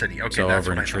 Bear River City. Okay, so that's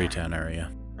over in what the Treetown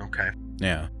area. Okay.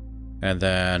 Yeah, and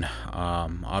then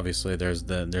obviously there's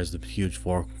the huge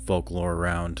folklore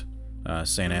around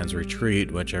St. Anne's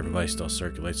Retreat, which everybody still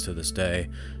circulates to this day.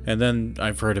 And then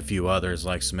I've heard a few others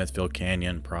like Smithfield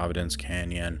Canyon, Providence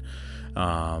Canyon,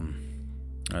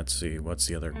 let's see, what's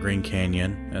the other? Green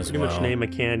Canyon as Pretty well. much name a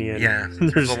canyon. Yeah,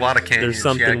 there's a lot of canyons. There's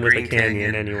something yeah, with Green a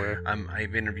canyon anywhere.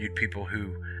 I've interviewed people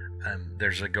who,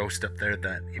 there's a ghost up there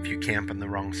that if you camp in the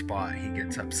wrong spot, he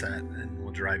gets upset and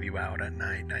will drive you out at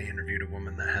night. I interviewed a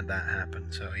woman that had that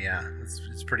happen. So yeah,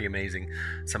 it's pretty amazing,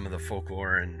 some of the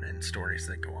folklore and stories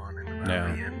that go on in the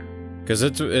valley. Yeah. Because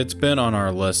it's been on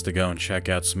our list to go and check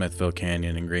out Smithville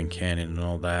Canyon and Green Canyon and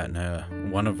all that.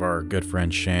 And one of our good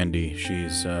friends, Shandy,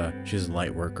 she's a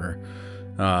light worker.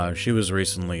 She was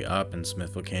recently up in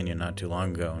Smithville Canyon not too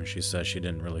long ago, and she said she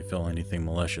didn't really feel anything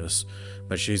malicious.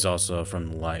 But she's also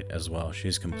from the light as well.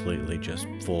 She's completely just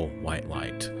full white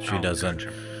light. She doesn't,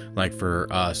 gotcha. like for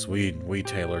us, we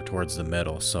tailor towards the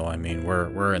middle. So I mean,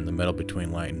 we're in the middle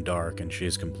between light and dark, and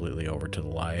she's completely over to the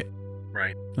light.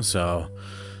 Right. So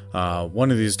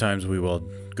one of these times we will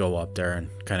go up there and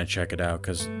kind of check it out,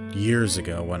 because years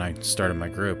ago when I started my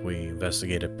group, we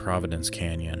investigated Providence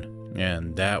Canyon.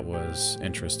 And that was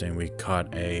interesting. We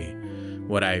caught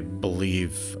what I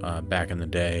believe back in the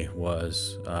day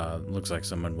was, looks like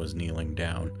someone was kneeling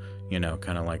down,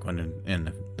 kind of like when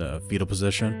in the fetal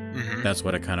position. Mm-hmm. That's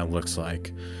what it kind of looks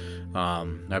like.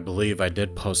 I believe I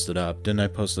did post it up. Didn't I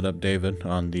post it up, David,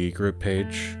 on the group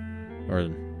page or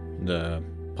the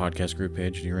podcast group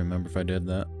page? Do you remember if I did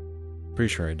that? Pretty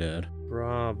sure I did.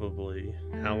 Probably.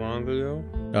 How long ago?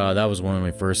 That was when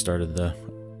we first started the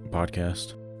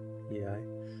podcast. Yeah,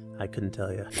 I couldn't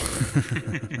tell you.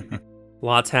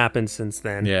 Lots happened since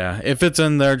then. Yeah, if it's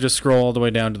in there, just scroll all the way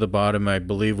down to the bottom. I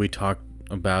believe we talked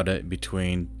about it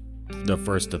between the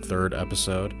first to third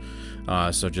episode.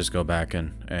 So just go back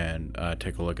and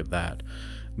take a look at that.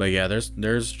 But yeah,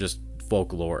 there's just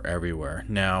folklore everywhere.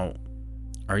 Now,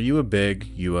 are you a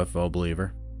big UFO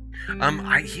believer?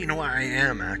 I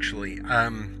am actually.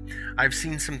 I've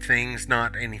seen some things,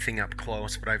 not anything up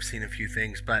close, but I've seen a few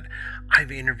things. But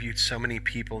I've interviewed so many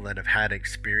people that have had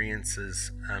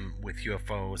experiences with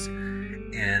UFOs,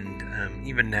 and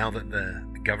even now that the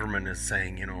government is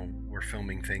saying, we're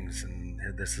filming things and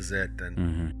this is it,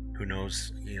 and who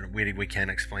knows, we can't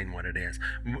explain what it is.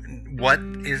 What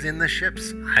is in the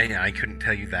ships? I couldn't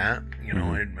tell you that.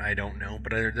 I don't know,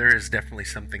 but there is definitely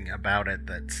something about it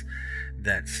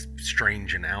that's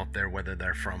strange and out there, whether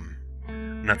they're from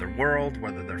another world,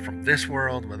 whether they're from this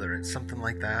world, whether it's something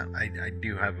like that. I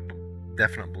do have a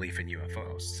definite belief in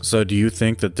UFOs. So do you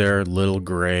think that they're little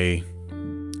gray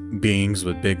beings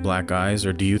with big black eyes,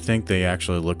 or do you think they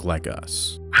actually look like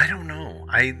us? I don't know.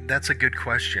 That's a good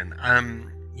question.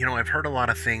 I've heard a lot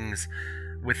of things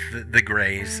with the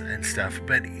grays and stuff,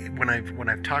 but when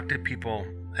I've talked to people,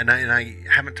 and I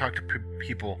haven't talked to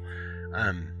people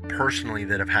personally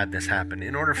that have had this happen.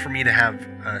 In order for me to have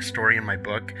a story in my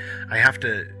book, I have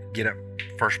to get it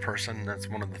first person. That's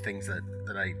one of the things that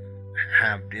I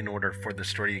have in order for the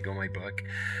story to go in my book.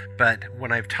 But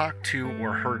when I've talked to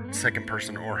or heard second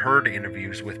person or heard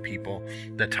interviews with people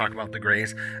that talk about the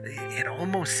grays, it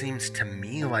almost seems to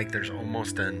me like there's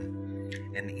almost an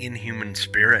inhuman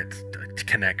spirit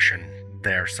connection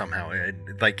there somehow.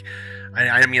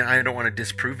 I mean, I don't want to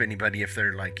disprove anybody if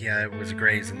they're like, yeah, it was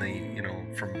grays and they,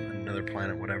 from another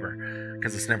planet, whatever,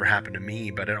 because it's never happened to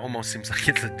me. But it almost seems like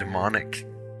it's a demonic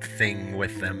thing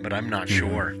with them, but I'm not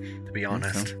sure, to be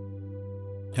honest. Okay.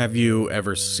 Have you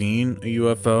ever seen a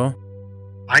UFO?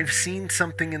 I've seen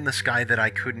something in the sky that I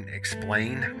couldn't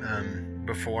explain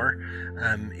before.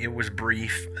 It was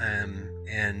brief,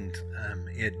 and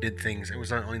it did things. It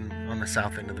was on the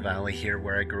south end of the valley here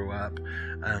where I grew up.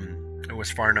 It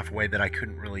was far enough away that I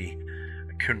couldn't really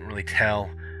tell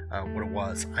what it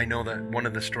was. I know that one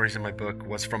of the stories in my book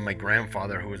was from my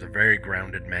grandfather, who was a very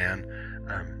grounded man,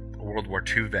 a World War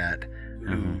II vet,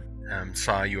 who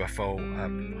saw a UFO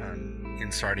up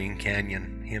in Sardine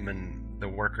Canyon. Him and the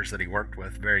workers that he worked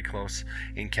with, very close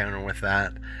encounter with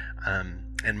that.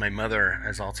 And my mother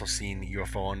has also seen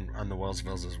UFO on the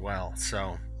Wellsvilles as well.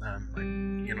 So,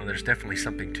 there's definitely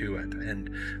something to it. And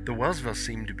the Wellsvilles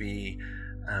seem to be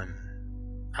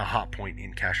a hot point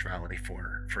in Cache Valley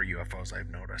for UFOs, I've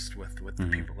noticed with the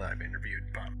people that I've interviewed.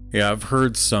 But yeah, I've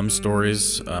heard some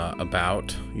stories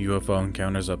about UFO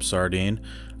encounters up Sardine,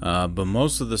 but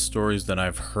most of the stories that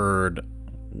I've heard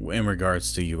in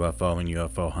regards to UFO and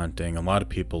UFO hunting, a lot of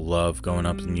people love going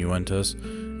up in Uintas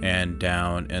and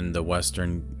down in the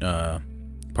western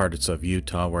parts of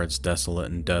Utah where it's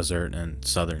desolate and desert, and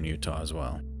southern Utah as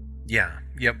well. Yeah,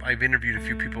 yep. I've interviewed a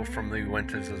few people from the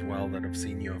Uintas as well that have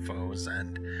seen UFOs,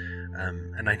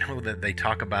 and I know that they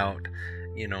talk about,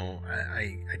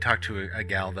 I talked to a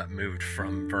gal that moved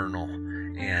from Vernal,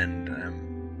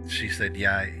 and she said,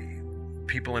 yeah,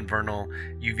 people in Vernal,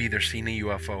 you've either seen a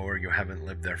UFO or you haven't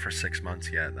lived there for 6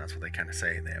 months yet. That's what they kind of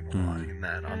say. They have a lot in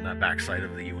that on that backside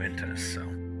of the Uintas.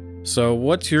 So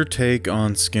what's your take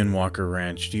on Skinwalker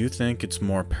Ranch? Do you think it's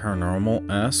more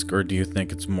paranormal-esque, or do you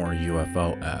think it's more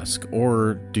UFO-esque,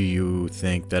 or do you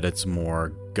think that it's more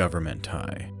government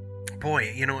tie?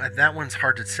 Boy, that one's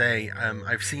hard to say.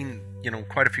 I've seen,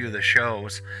 quite a few of the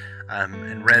shows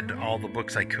and read all the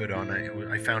books I could on it.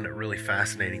 I found it really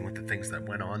fascinating with the things that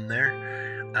went on there.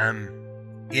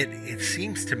 It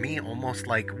seems to me almost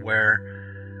like where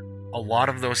a lot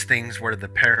of those things where the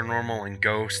paranormal and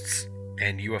ghosts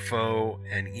and UFO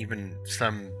and even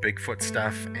some Bigfoot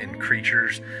stuff and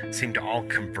creatures seem to all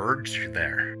converge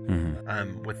there,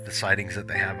 with the sightings that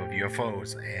they have of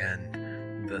UFOs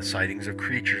and the sightings of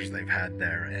creatures they've had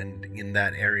there and in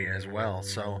that area as well.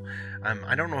 So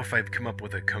I don't know if I've come up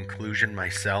with a conclusion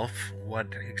myself what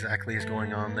exactly is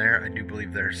going on there. I do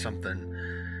believe there's something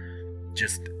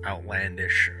just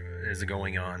outlandish is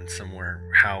going on somewhere,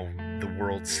 how the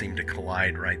worlds seem to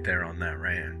collide right there on that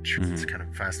ranch. It's kind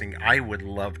of fascinating. I would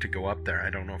love to go up there. I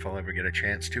don't know if I'll ever get a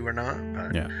chance to or not,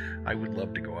 but I would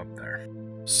love to go up there.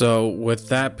 So with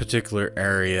that particular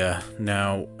area,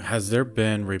 now, has there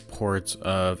been reports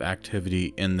of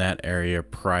activity in that area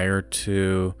prior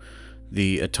to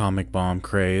the atomic bomb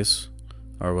craze,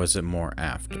 or was it more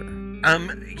after?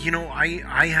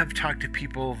 I have talked to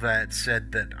people that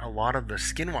said that a lot of the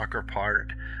Skinwalker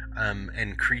part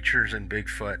and creatures and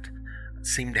Bigfoot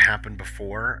seem to happen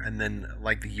before, and then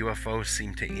like the UFOs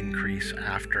seem to increase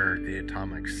after the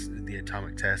atomic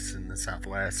tests in the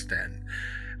Southwest, and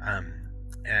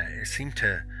it seemed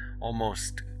to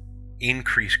almost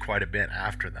increase quite a bit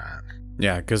after that.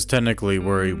 Yeah, because technically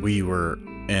we were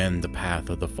in the path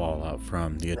of the fallout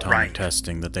from the atomic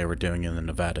testing that they were doing in the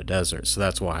Nevada desert. So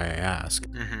that's why I ask.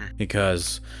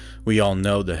 Because we all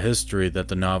know the history that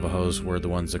the Navajos were the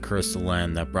ones that cursed the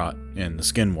land that brought in the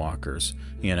Skinwalkers.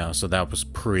 So that was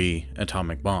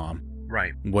pre-atomic bomb.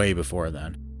 Right. Way before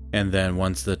then. And then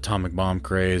once the atomic bomb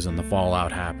craze and the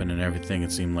fallout happened and everything,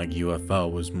 it seemed like UFO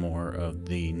was more of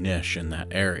the niche in that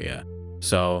area.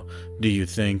 So do you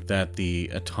think that the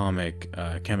atomic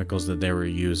chemicals that they were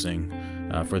using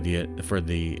for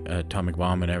the atomic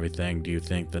bomb and everything, do you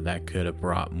think that could have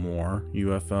brought more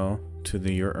UFO to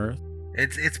your Earth?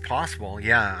 It's possible,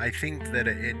 yeah. I think that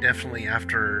it definitely,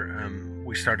 after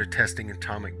we started testing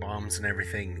atomic bombs and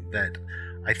everything, that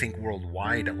I think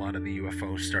worldwide a lot of the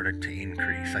UFOs started to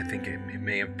increase. I think it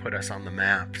may have put us on the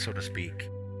map, so to speak.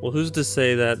 Well, who's to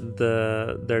say that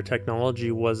their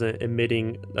technology wasn't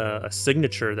emitting a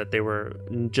signature that they were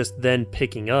just then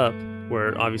picking up,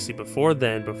 where obviously before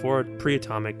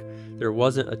pre-atomic, there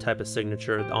wasn't a type of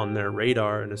signature on their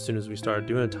radar, and as soon as we started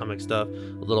doing atomic stuff,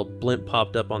 a little blimp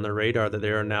popped up on their radar that they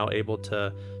are now able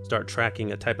to start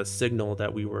tracking a type of signal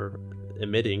that we were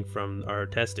emitting from our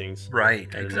testings. Right,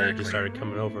 and exactly. they just started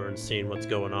coming over and seeing what's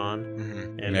going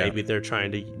on. And maybe they're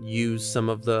trying to use some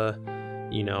of the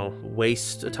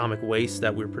atomic waste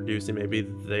that we're producing. Maybe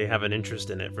they have an interest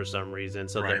in it for some reason,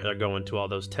 so they're going to all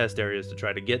those test areas to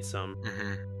try to get some.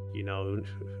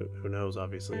 Who knows,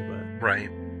 obviously, but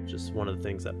just one of the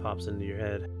things that pops into your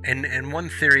head. And one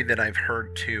theory that I've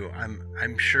heard too,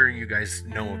 I'm sure you guys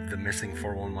know of the missing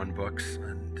 411 books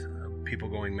and people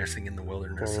going missing in the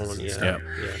wilderness and stuff.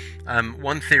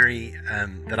 One theory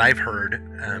that I've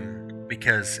heard,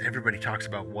 because everybody talks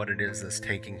about what it is that's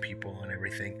taking people and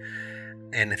everything,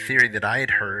 and a theory that I had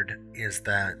heard is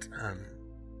that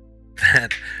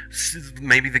that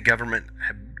maybe the government,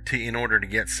 in order to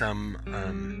get some,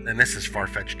 and this is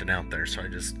far-fetched and out there, so I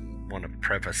just want to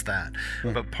preface that,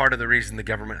 but part of the reason the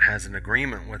government has an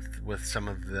agreement with some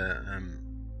of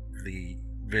the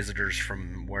visitors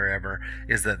from wherever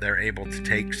is that they're able to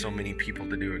take so many people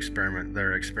to do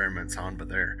their experiments on, but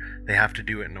they have to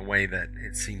do it in a way that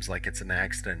it seems like it's an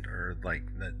accident, or like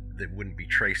that wouldn't be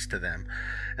traced to them.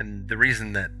 And the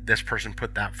reason that this person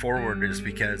put that forward is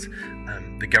because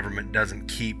the government doesn't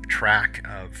keep track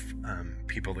of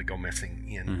people that go missing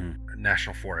in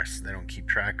national forests. They don't keep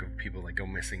track of people that go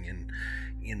missing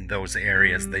in those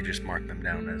areas. They just mark them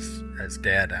down as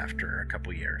dead after a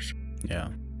couple years. Yeah.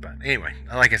 But anyway,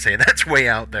 like I say, that's way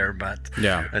out there, but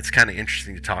it's kind of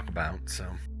interesting to talk about. So,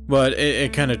 but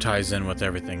it kind of ties in with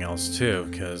everything else too,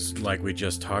 because like we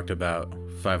just talked about,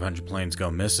 500 planes go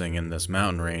missing in this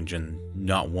mountain range, and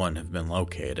not one have been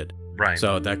located. Right.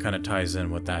 So that kind of ties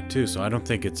in with that too. So I don't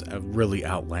think it's really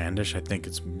outlandish. I think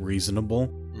it's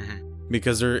reasonable,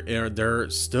 because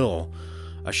there's still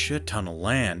a shit ton of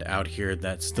land out here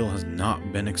that still has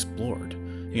not been explored.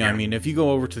 I mean, if you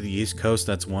go over to the East Coast,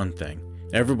 that's one thing.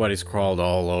 Everybody's crawled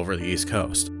all over the East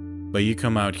Coast. But you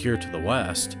come out here to the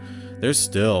West, there's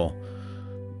still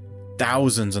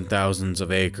thousands and thousands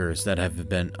of acres that have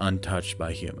been untouched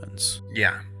by humans.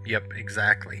 Yeah. Yep.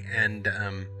 Exactly. And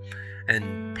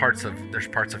there's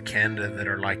parts of Canada that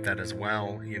are like that as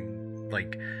well.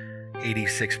 Like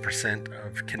 86%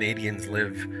 of Canadians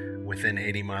live within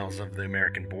 80 miles of the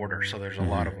American border, so there's a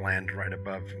lot of land right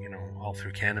above, all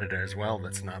through Canada as well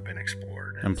that's not been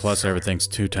explored. And plus, everything's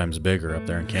 2 times bigger up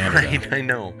there in Canada. Right, I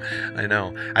know.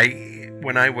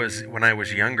 When I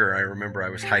was younger, I remember I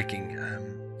was hiking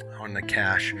on the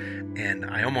Cache, and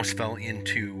I almost fell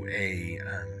into a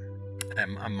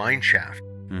mine shaft.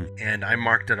 And I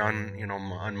marked it on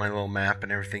my little map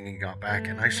and everything, and got back,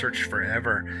 and I searched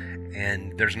forever,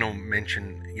 and there's no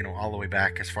mention, all the way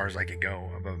back as far as I could go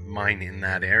of a mine in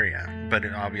that area. But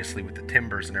obviously with the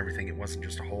timbers and everything, it wasn't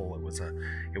just a hole, it was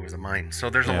a mine. So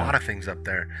there's a lot of things up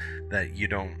there that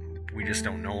we just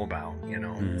don't know about,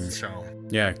 so.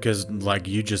 Yeah, because like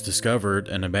you just discovered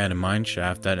an abandoned mine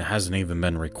shaft that hasn't even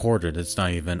been recorded. It's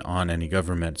not even on any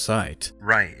government site.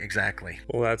 Right, exactly.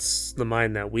 Well, that's the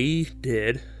mine that we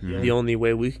did. The only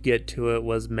way we could get to it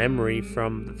was memory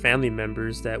from the family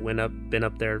members that been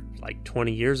up there like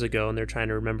 20 years ago, and they're trying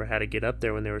to remember how to get up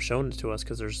there when they were showing it to us,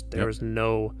 because there was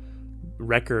no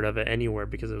record of it anywhere,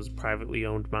 because it was a privately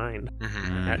owned mine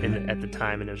at the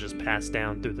time, and it was just passed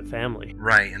down through the family.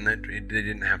 Right, and they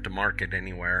didn't have to mark it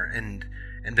anywhere. And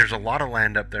there's a lot of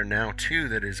land up there now too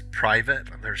that is private.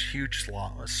 There's huge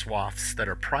swaths that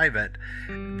are private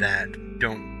that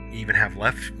don't even have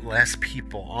less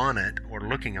people on it or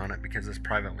looking on it, because it's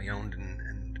privately owned,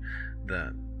 and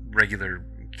the regular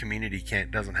community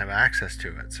doesn't have access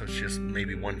to it. So it's just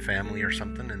maybe one family or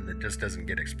something, and it just doesn't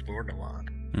get explored a lot.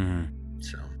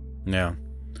 So yeah.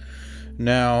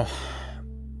 Now,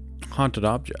 haunted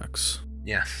objects.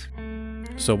 Yes.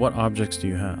 So what objects do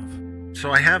you have? So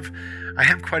I have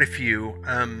quite a few.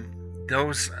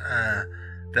 Those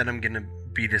that I'm going to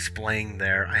be displaying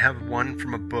there. I have one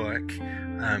from a book.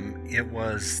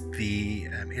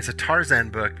 It's a Tarzan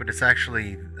book, but it's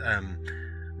actually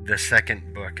the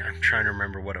second book. I'm trying to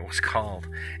remember what it was called.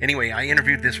 Anyway, I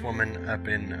interviewed this woman up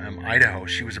in Idaho.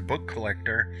 She was a book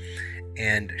collector,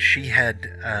 and she had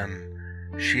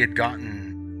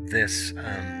gotten this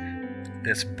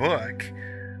book.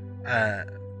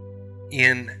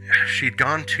 She'd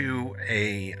gone to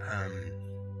a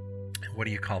what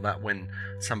do you call that when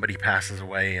somebody passes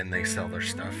away and they sell their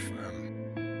stuff?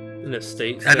 An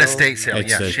estate sale? An estate sale, yeah.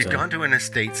 Estate She'd sale. gone to an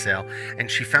estate sale, and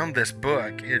she found this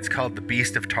book. It's called The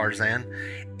Beast of Tarzan,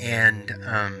 and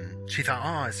she thought,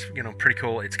 oh, it's pretty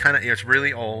cool. It's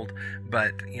really old,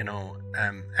 but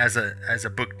as a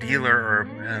book dealer, or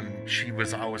she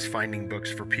was always finding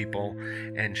books for people,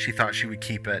 and she thought she would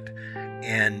keep it.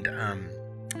 And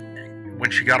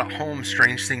when she got it home,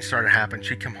 strange things started happening.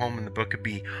 She'd come home and the book would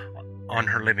be on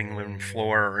her living room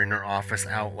floor or in her office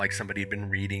out, like somebody had been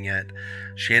reading it.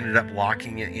 She ended up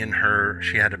locking it in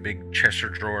she had a big Chester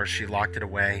drawer. She locked it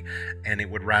away, and it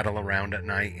would rattle around at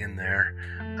night in there.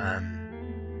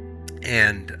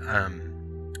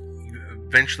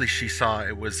 Eventually she saw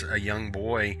it was a young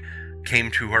boy came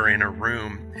to her in her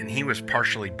room, and he was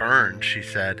partially burned. She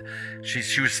said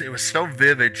it was so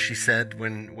vivid, she said,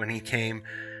 when he came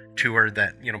to her,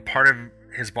 that part of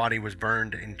his body was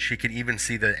burned, and she could even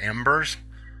see the embers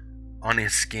on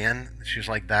his skin. She was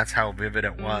like, that's how vivid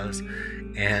it was.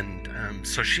 And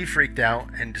so she freaked out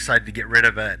and decided to get rid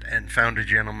of it, and found a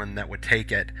gentleman that would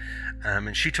take it.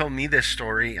 And she told me this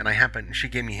story, and she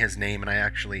gave me his name, and I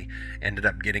actually ended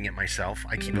up getting it myself.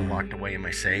 I keep it locked away in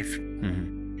my safe.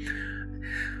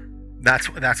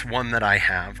 That's one that I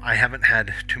have. I haven't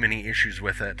had too many issues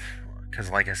with it,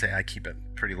 because like I say, I keep it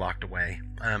pretty locked away.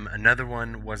 Another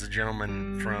one was a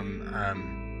gentleman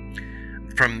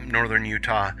from northern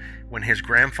Utah. When his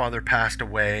grandfather passed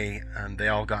away, they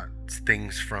all got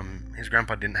things from his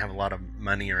grandpa. Didn't have a lot of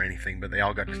money or anything, but they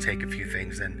all got to take a few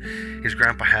things, and his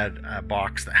grandpa had a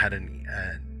box that had a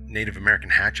Native American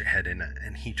hatchet head in it,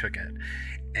 and he took it.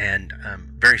 And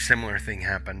very similar thing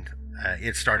happened.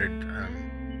 It started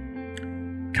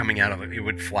coming out of it. It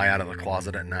would fly out of the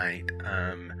closet at night.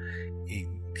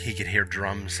 He could hear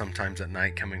drums sometimes at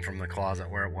night coming from the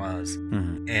closet where it was.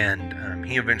 And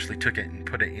he eventually took it and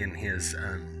put it in his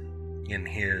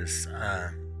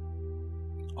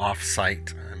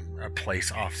off-site, a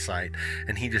place off-site,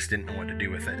 and he just didn't know what to do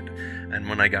with it. And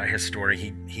when I got his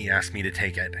story, he asked me to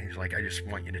take it. He's like, I just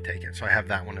want you to take it. So I have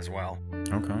that one as well.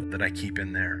 Okay. That I keep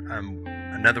in there.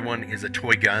 Another one is a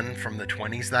toy gun from the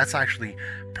 20s. That's actually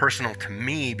personal to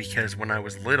me, because when I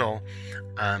was little,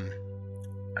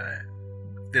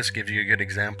 this gives you a good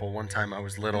example. One time I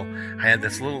was little, I had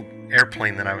this little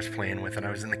airplane that I was playing with, and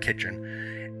I was in the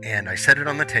kitchen, And I set it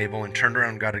on the table and turned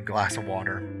around and got a glass of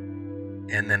water.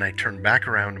 And then I turned back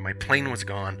around and my plane was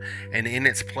gone. And in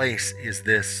its place is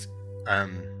this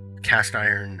cast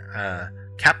iron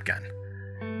cap gun.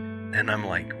 And I'm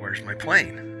like, where's my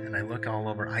plane? And I look all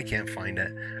over. I can't find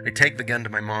it. I take the gun to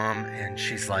my mom and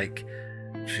she's like,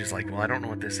 well, I don't know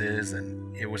what this is.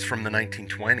 And it was from the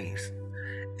 1920s.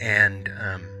 And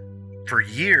for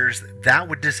years, that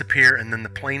would disappear and then the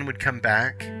plane would come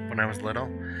back when I was little.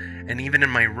 And even in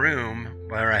my room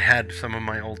where I had some of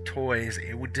my old toys,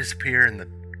 it would disappear and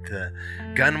the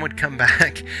gun would come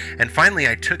back. And finally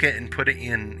I took it and put it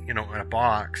in, in a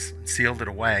box and sealed it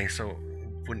away so it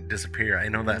wouldn't disappear. I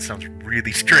know that sounds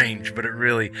really strange, but it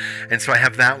really... And so I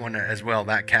have that one as well,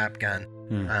 that cap gun.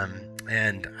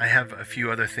 And I have a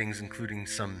few other things, including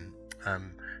some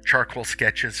charcoal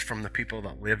sketches from the people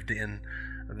that lived in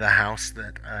the house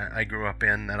that I grew up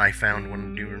in that I found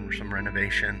when doing some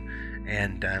renovation.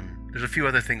 And there's a few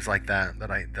other things like that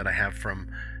I have from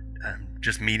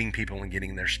just meeting people and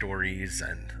getting their stories.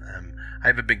 And I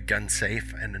have a big gun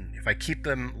safe, and if I keep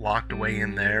them locked away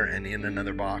in there and in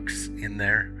another box in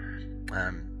there,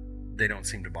 they don't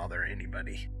seem to bother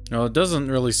anybody. No, it doesn't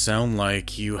really sound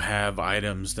like you have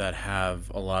items that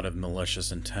have a lot of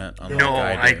malicious intent. I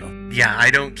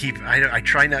don't keep. I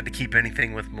try not to keep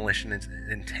anything with malicious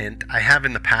intent. I have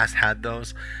in the past had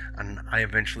those, and I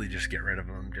eventually just get rid of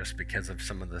them just because of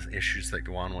some of the issues that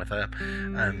go on with it.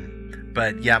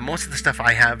 But yeah, most of the stuff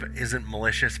I have isn't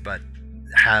malicious, but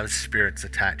has spirits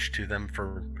attached to them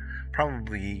for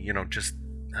probably just.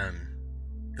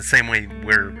 The same way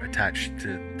we're attached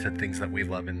to things that we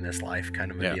love in this life, kind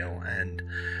of a deal. And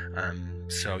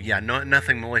so yeah,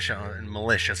 nothing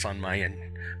malicious on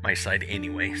my side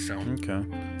anyway. So okay,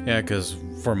 yeah, because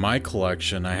for my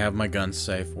collection, I have my gun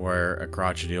safe where a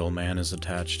crotchety old man is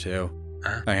attached to.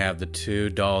 I have the 2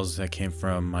 dolls that came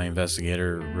from my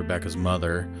investigator Rebecca's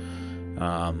mother.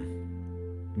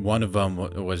 One of them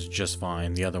was just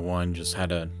fine. The other one just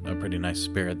had a pretty nice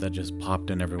spirit that just popped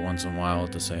in every once in a while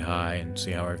to say hi and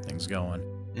see how everything's going.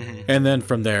 Mm-hmm. And then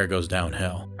from there it goes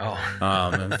downhill.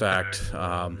 In fact,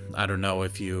 I don't know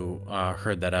if you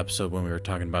heard that episode when we were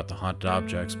talking about the haunted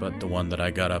objects, but the one that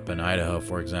I got up in Idaho,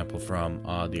 for example, from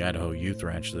the Idaho Youth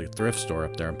Ranch, the thrift store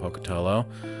up there in Pocatello,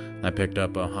 I picked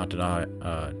up a haunted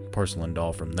porcelain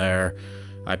doll from there.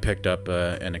 I picked up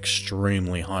an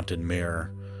extremely haunted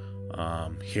mirror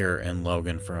here in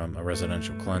Logan from a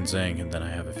residential cleansing, and then I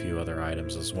have a few other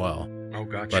items as well. Oh,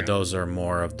 gotcha. But those are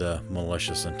more of the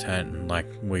malicious intent, and like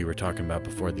we were talking about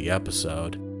before the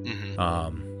episode.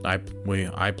 Mm-hmm.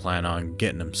 I plan on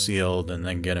getting them sealed and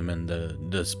then get them in the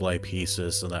display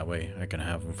pieces, so that way I can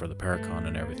have them for the Paracon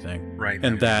and everything. Right.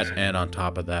 And and on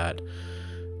top of that,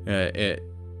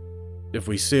 if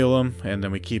we seal them and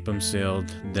then we keep them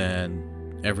sealed, then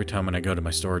every time when I go to my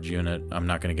storage unit, I'm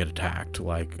not going to get attacked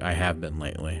like I have been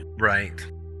lately. Right.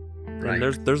 And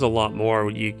there's a lot more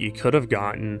you could have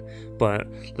gotten, but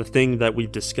the thing that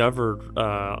we've discovered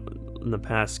in the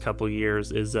past couple of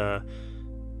years is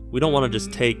we don't want to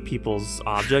just take people's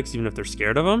objects even if they're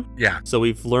scared of them. Yeah. So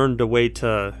we've learned a way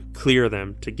to clear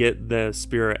them, to get the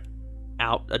spirit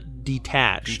out,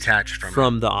 detached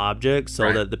from the object,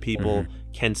 so that the people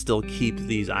can still keep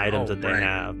these items that they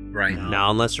have. Right. Now,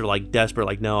 unless you're like desperate,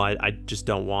 like, no, I just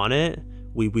don't want it,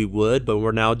 we would, but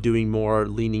we're now doing more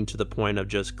leaning to the point of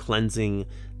just cleansing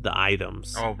the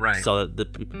items. Oh, right. So that the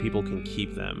people can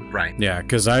keep them. Right. Yeah,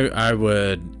 because I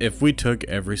would, if we took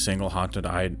every single haunted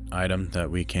item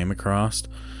that we came across,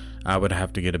 I would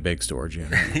have to get a big storage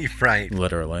unit. Right.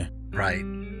 Literally. Right.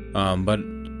 But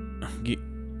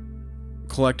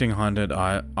collecting haunted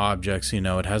objects,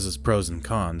 it has its pros and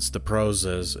cons. The pros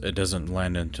is it doesn't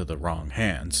land into the wrong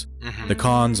hands. Mm-hmm. The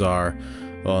cons are,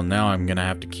 well, now I'm going to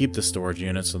have to keep the storage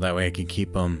unit so that way I can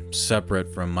keep them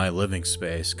separate from my living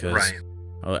space. Because,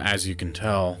 as you can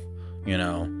tell,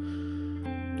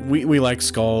 we like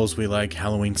skulls, we like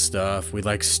Halloween stuff, we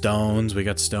like stones, we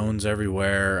got stones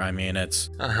everywhere. I mean, it's...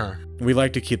 We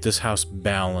like to keep this house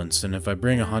balanced, and if I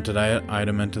bring a haunted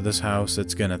item into this house,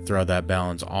 it's going to throw that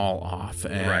balance all off,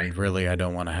 and really I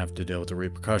don't want to have to deal with the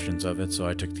repercussions of it, so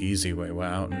I took the easy way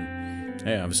out, and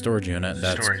hey, I have a storage unit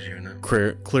that's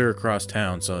clear across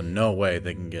town, so no way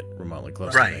they can get remotely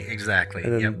close to me. Right, exactly.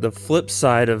 And then the flip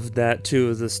side of that, too,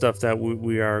 is the stuff that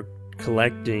we are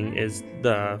collecting is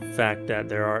the fact that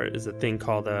there is a thing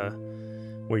called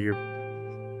where you're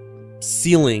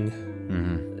sealing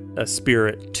a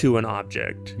spirit to an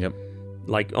object. Yep.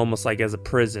 Like almost like as a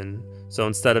prison. So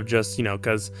instead of just,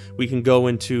 because we can go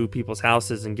into people's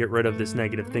houses and get rid of this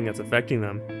negative thing that's affecting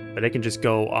them, but they can just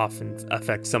go off and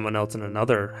affect someone else in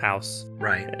another house.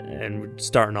 Right. And we're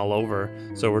starting all over.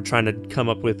 So we're trying to come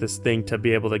up with this thing to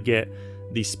be able to get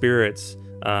these spirits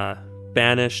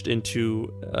banished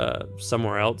into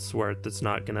somewhere else where it's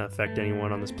not going to affect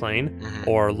anyone on this plane,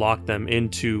 or lock them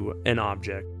into an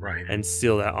object, right, and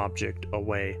seal that object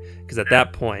away. Because at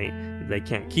that point, they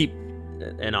can't keep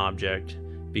an object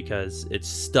because it's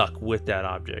stuck with that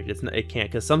object. It can't,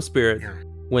 because some spirits,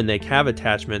 when they have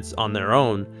attachments on their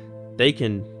own, they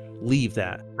can leave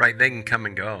that. Right, they can come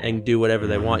and go and do whatever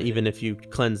they want. Even if you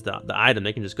cleanse the item,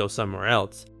 they can just go somewhere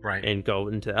else, right, and go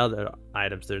into other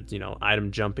items. There's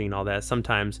item jumping and all that.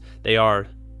 Sometimes they are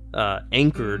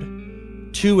anchored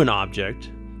to an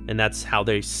object, and that's how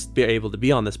they're able to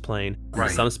be on this plane. Right.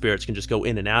 Some spirits can just go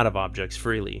in and out of objects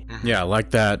freely. Yeah,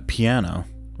 like that piano,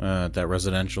 that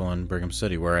residential in Brigham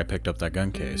City where I picked up that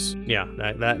gun case. Yeah,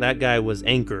 that guy was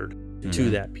anchored to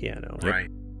that piano. Right.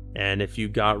 And if you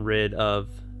got rid of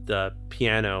the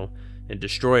piano and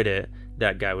destroyed it,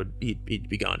 that guy he'd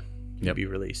be gone. He'd be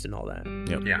released and all that.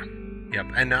 Yep.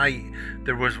 And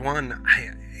there was one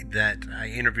that I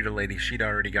interviewed a lady. She'd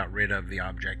already got rid of the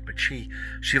object, but she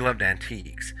loved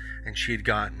antiques, and she had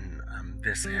gotten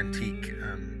this antique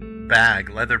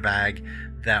leather bag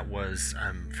that was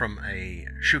from a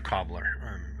shoe cobbler.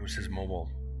 It was his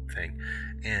mobile thing,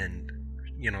 and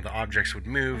the objects would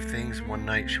move things. One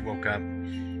night she woke up,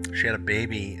 she had a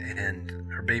baby, and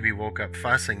her baby woke up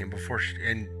fussing, and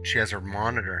she has her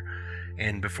monitor,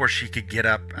 and before she could get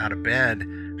up out of bed,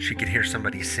 she could hear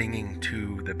somebody singing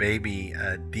to the baby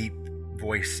a deep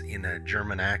voice in a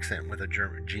German accent with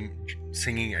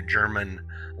singing a German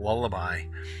lullaby.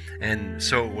 And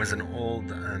so it was an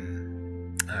old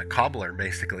cobbler,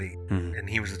 basically, and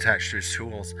he was attached to his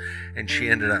tools, and she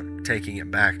ended up taking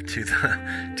it back to the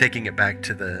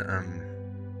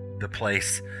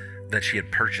place that she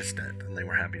had purchased it, and they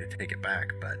were happy to take it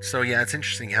back. But so yeah, it's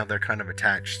interesting how they're kind of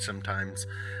attached sometimes,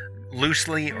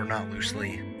 loosely or not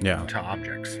loosely, to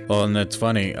objects. Well, and it's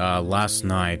funny, last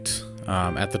night,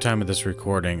 at the time of this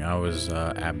recording, I was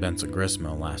at Benson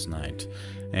Gristmill last night,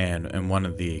 and one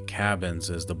of the cabins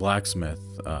is the blacksmith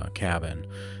cabin,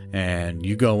 and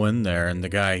you go in there, and the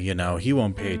guy, he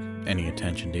won't pay any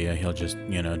attention to you. He'll just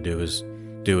do his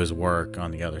work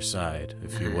on the other side,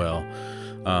 if you will.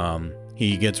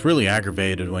 He gets really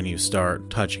aggravated when you start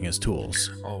touching his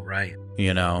tools. Oh, right.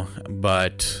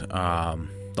 But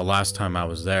the last time I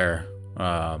was there,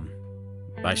 I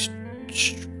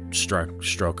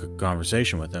struck a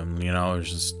conversation with him. It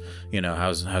was just,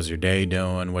 how's your day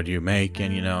doing? What are you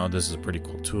making? This is a pretty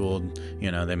cool tool.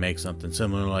 They make something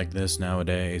similar like this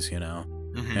nowadays,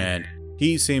 And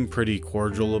he seemed pretty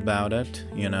cordial about it,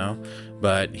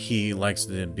 but he likes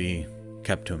to be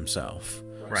kept to himself.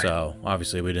 Right. So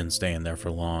obviously we didn't stay in there for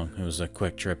long. It was a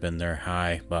quick trip in there,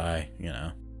 hi, bye,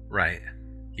 Right.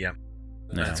 Yep.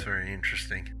 No. That's very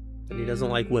interesting. And he doesn't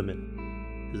like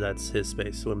women, because that's his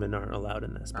space. Women aren't allowed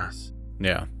in that space.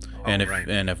 Yeah. And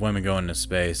if women go into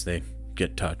space, they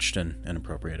get touched in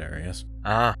inappropriate areas.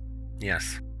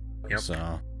 Yes. Yep.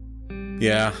 So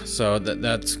yeah, so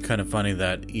that's kind of funny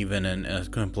that even in a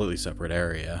completely separate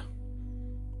area,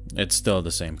 it's still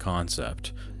the same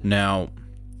concept. Now,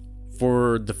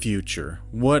 for the future,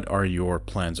 what are your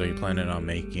plans? Are you planning on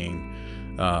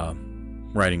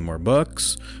writing more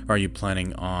books? Are you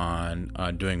planning on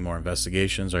doing more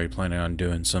investigations? Are you planning on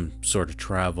doing some sort of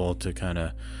travel to kind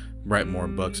of write more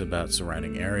books about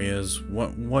surrounding areas?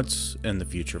 What's in the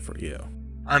future for you?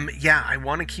 Yeah, I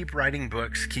want to keep writing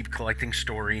books, keep collecting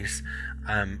stories.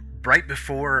 Right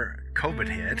before COVID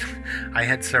hit, I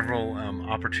had several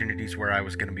opportunities where I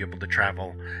was going to be able to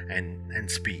travel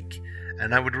and speak.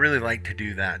 And I would really like to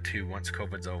do that too once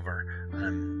COVID's over.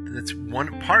 That's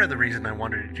one part of the reason I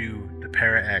wanted to do the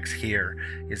Para-X here,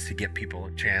 is to get people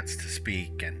a chance to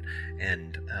speak and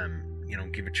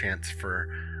give a chance for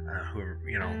whoever,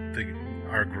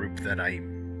 our group that I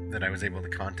was able to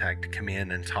contact to come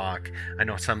in and talk. I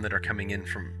know some that are coming in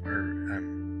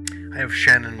I have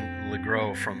Shannon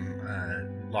LeGros from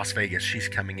Las Vegas. She's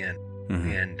coming in.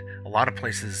 And a lot of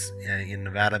places in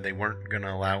Nevada, they weren't going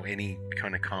to allow any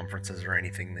kind of conferences or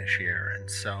anything this year. And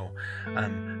so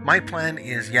my plan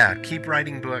is, keep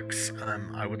writing books.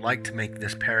 I would like to make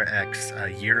this Para-X a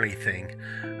yearly thing,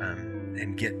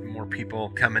 and get more people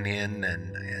coming in.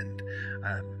 And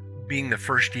being the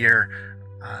first year,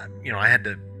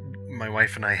 my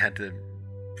wife and I had to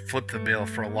flip the bill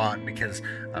for a lot, because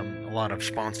a lot of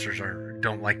sponsors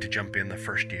don't like to jump in the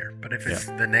first year. But if it's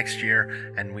the next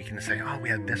year and we can say, oh, we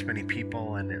had this many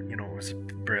people and it was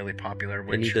really popular.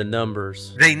 They need the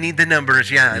numbers. They need the numbers,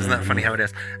 yeah. Isn't that funny how it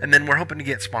is? And then we're hoping to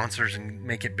get sponsors and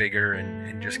make it bigger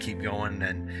and just keep going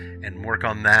and work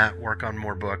on that, work on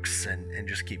more books and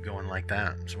just keep going like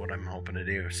that. That's what I'm hoping to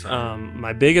do. So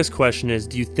my biggest question is,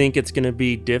 do you think it's going to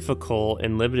be difficult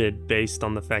and limited based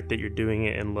on the fact that you're doing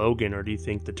it in Logan, or do you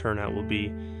think the turnout will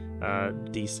be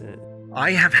decent?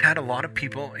 I have had a lot of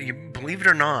people, believe it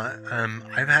or not,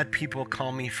 I've had people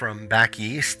call me from back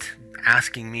east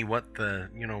asking me what the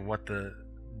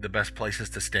best places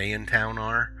to stay in town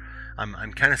are.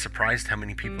 I'm kind of surprised how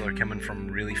many people are coming from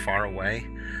really far away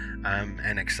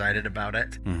and excited about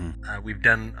it. We've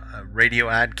done a radio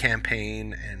ad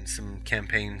campaign and some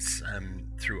campaigns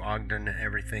through Ogden and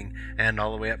everything, and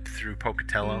all the way up through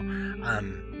Pocatello.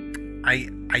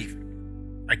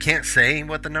 I can't say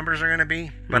what the numbers are going to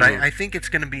be, but I think it's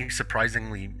going to be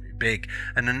surprisingly big.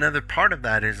 And another part of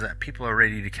that is that people are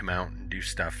ready to come out and do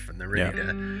stuff, and they're ready to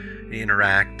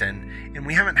interact. And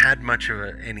we haven't had much of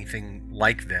anything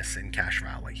like this in Cache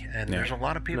Valley. And there's a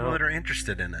lot of people that are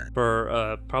interested in it.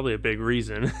 For probably a big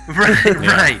reason.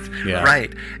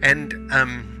 Right. And,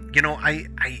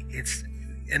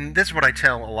 and this is what I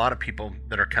tell a lot of people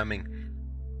that are coming.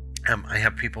 I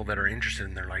have people that are interested,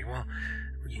 and they're like, well,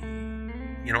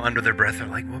 under their breath, they're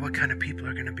like, well, what kind of people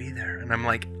are going to be there? And I'm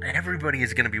like, everybody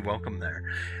is going to be welcome there.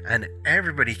 And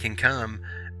everybody can come,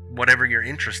 whatever your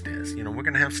interest is. We're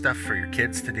going to have stuff for your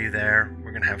kids to do there.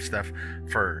 We're going to have stuff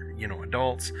for,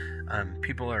 adults.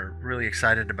 People are really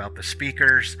excited about the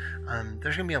speakers.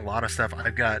 There's going to be a lot of stuff.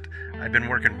 I've been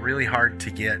working really hard to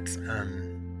get,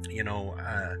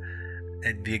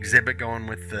 the exhibit going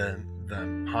with the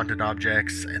haunted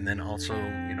objects. And then also,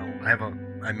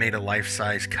 I made a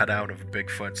life-size cutout of a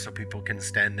Bigfoot so people can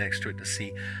stand next to it to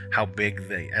see how big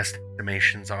the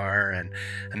estimations are, and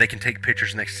they can take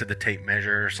pictures next to the tape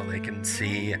measure so they can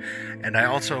see. And I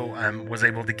also was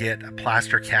able to get a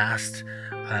plaster cast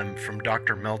from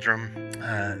Dr. Meldrum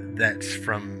that's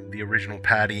from the original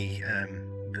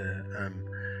the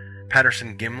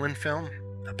Patterson Gimlin film,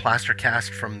 a plaster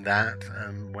cast from that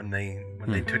when they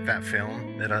took that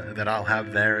film that I'll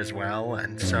have there as well.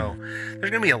 And so there's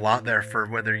going to be a lot there for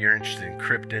whether you're interested in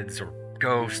cryptids or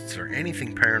ghosts or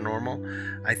anything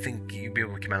paranormal. I think you'll be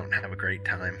able to come out and have a great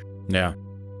time.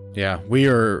 Yeah, we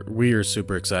are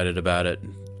super excited about it.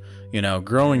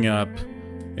 Growing up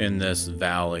in this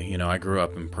valley, I grew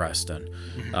up in Preston,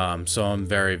 so I'm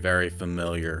very, very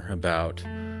familiar about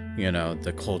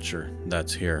the culture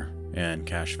that's here in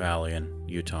Cache Valley and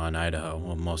Utah and Idaho.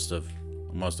 Well, most of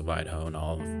Idaho and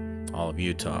all of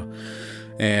Utah.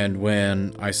 And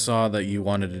when I saw that you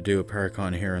wanted to do a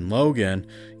Paracon here in Logan,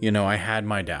 I had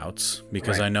my doubts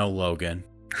because I know Logan.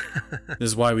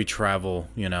 This is why we travel,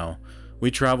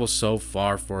 we travel so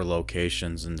far for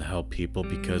locations and to help people,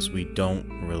 because we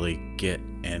don't really get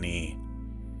any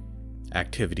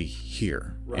activity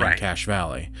here in Cache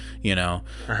Valley.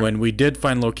 When we did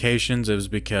find locations, it was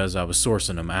because I was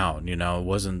sourcing them out. It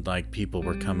wasn't like people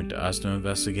were coming to us to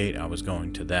investigate. I was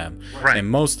going to them, and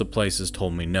most of the places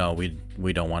told me no,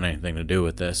 we don't want anything to do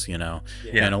with this. And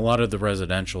a lot of the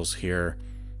residentials here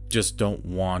just don't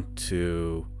want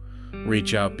to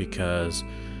reach out because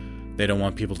they don't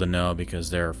want people to know, because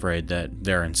they're afraid that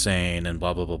they're insane and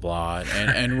blah blah blah blah.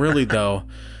 And really though,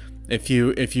 If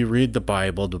you read the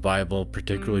Bible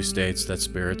particularly states that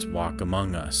spirits walk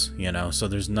among us, so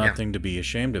there's nothing to be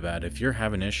ashamed about. If you're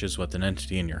having issues with an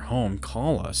entity in your home,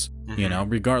 call us,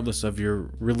 regardless of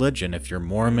your religion. If you're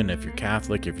Mormon, if you're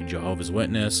Catholic, if you're Jehovah's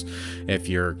Witness, if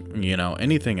you're,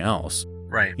 anything else.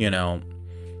 Right.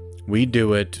 We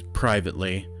do it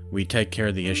privately. We take care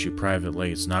of the issue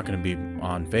privately. It's not going to be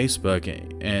on Facebook,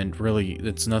 and really,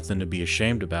 it's nothing to be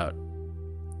ashamed about.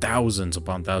 Thousands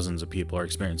upon thousands of people are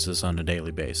experiencing this on a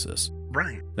daily basis.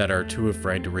 Right. That are too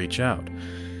afraid to reach out.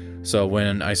 So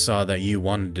when I saw that you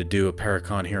wanted to do a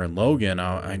Paracon here in Logan,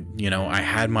 I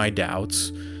had my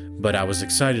doubts, but I was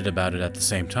excited about it at the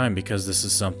same time, because this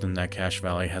is something that Cache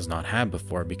Valley has not had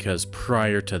before. Because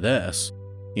prior to this,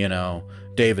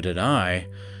 David and I,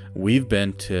 we've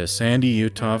been to Sandy,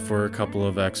 Utah for a couple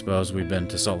of expos. We've been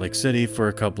to Salt Lake City for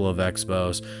a couple of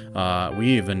expos.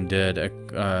 We even did a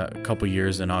couple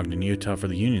years in Ogden, Utah for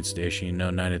the Union Station,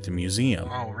 Night at the Museum.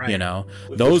 Oh, right.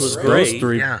 Those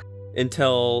three. Yeah.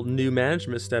 Until new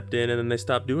management stepped in, and then they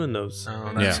stopped doing those.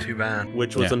 Oh, that's too bad.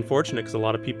 Which was unfortunate, because a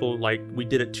lot of people, we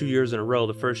did it 2 years in a row.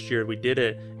 The first year we did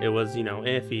it, it was,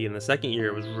 iffy. And the second year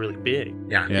it was really big.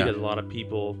 Yeah. Because a lot of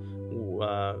people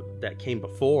that came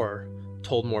before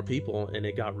told more people, and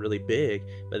it got really big.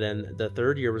 But then the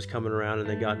third year was coming around, and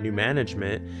they got new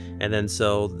management, and then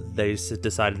so they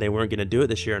decided they weren't going to do it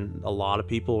this year, and a lot of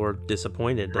people were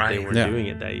disappointed that they weren't doing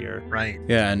it that year. Right.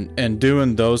 Yeah, and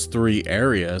doing those 3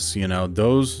 areas,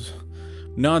 those,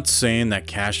 not saying that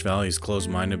Cache Valley is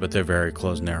closed-minded, but they're very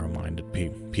closed, narrow-minded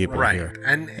people here.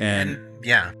 And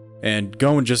yeah. And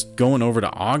going over to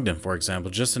Ogden, for example,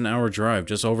 just an hour drive,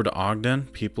 just over to Ogden,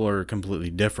 people are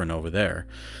completely different over there.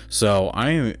 So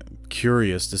I am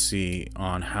curious to see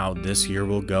on how this year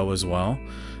will go as well.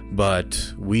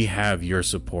 But we have your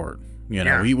support.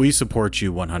 We support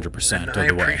you 100% of the way. I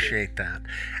appreciate that.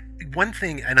 One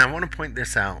thing, and I want to point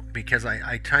this out because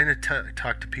I try to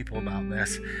talk to people about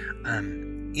this.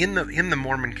 In the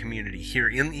Mormon community here,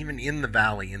 even in the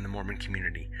Valley, in the Mormon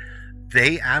community,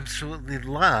 they absolutely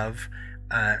love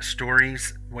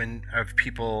stories of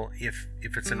people if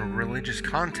it's in a religious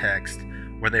context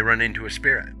where they run into a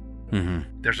spirit.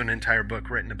 Mm-hmm. There's an entire book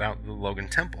written about the Logan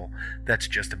Temple that's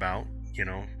just about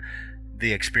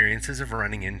the experiences of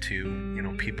running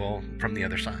into people from the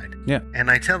other side. Yeah. And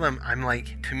I tell them, I'm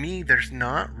like, to me, there's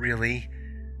not really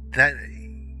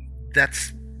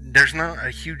there's not a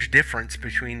huge difference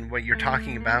between what you're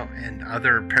talking about and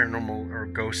other paranormal or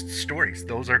ghost stories.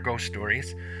 Those are ghost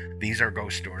stories. These are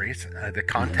ghost stories. The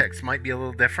context might be a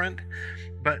little different,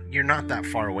 but you're not that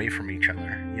far away from each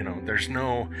other.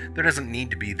 There doesn't need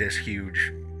to be this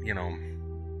huge,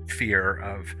 fear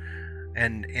of,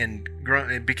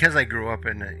 because I grew up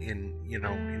in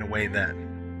a way that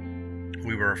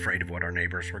we were afraid of what our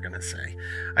neighbors were going to say.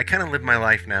 I kind of live my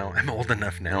life now. I'm old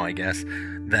enough now, I guess,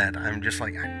 that I'm just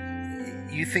like,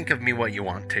 you think of me what you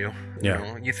want to.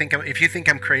 Yeah. If you think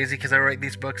I'm crazy because I write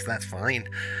these books, that's fine.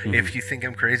 Mm-hmm. If you think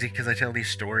I'm crazy because I tell these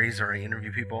stories or I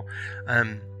interview people,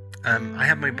 I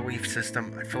have my belief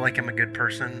system. I feel like I'm a good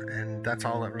person, and that's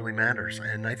all that really matters.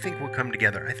 And I think we'll come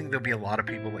together. I think there'll be a lot of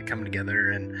people that come together,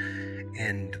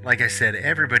 and like I said,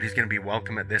 everybody's going to be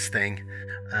welcome at this thing.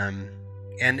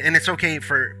 And it's okay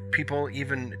for people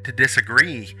even to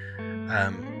disagree,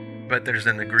 but there's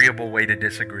an agreeable way to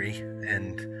disagree.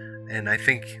 And I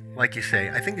think, like you say,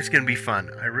 I think it's going to be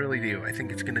fun. I really do. I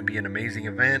think it's going to be an amazing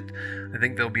event. I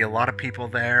think there'll be a lot of people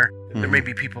there. Mm-hmm. There may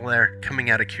be people there coming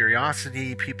out of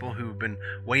curiosity, people who've been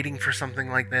waiting for something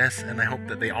like this, and I hope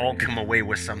that they all come away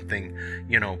with something,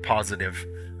 positive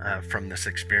from this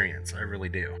experience. I really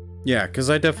do. Yeah, because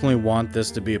I definitely want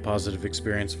this to be a positive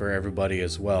experience for everybody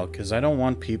as well, because I don't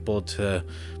want people to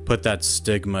put that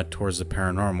stigma towards the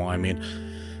paranormal. I mean,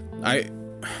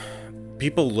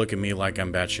 people look at me like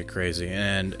I'm batshit crazy,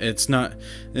 and it's not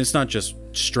just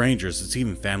strangers, it's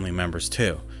even family members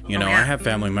too. I have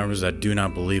family members that do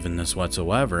not believe in this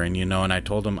whatsoever, and and I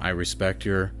told them I respect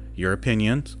your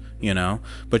opinions,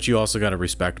 but you also got to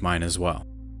respect mine as well.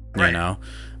 Right.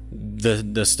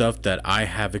 The stuff that I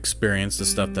have experienced, the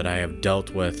stuff that I have dealt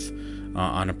with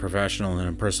on a professional and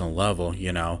a personal level,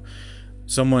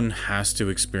 someone has to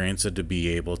experience it to be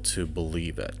able to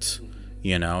believe it.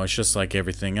 It's just like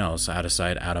everything else, out of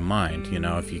sight, out of mind.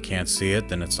 If you can't see it,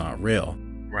 then it's not real.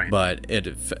 Right. But it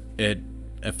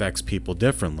affects people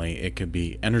differently. It could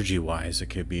be energy-wise. It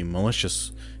could be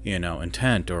malicious,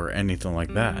 intent or anything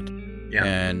like that. Yeah.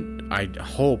 And I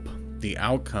hope the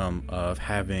outcome of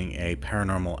having a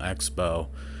paranormal expo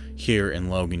here in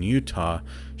Logan, Utah,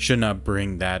 should not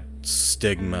bring that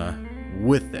stigma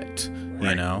with it.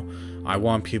 Right. I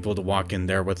want people to walk in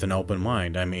there with an open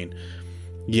mind. I mean,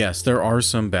 yes, there are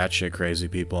some batshit crazy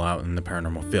people out in the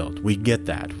paranormal field. We get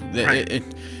that. Right.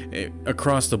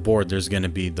 Across the board, there's going to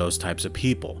be those types of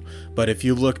people. But if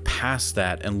you look past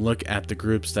that and look at the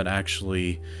groups that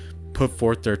actually put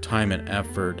forth their time and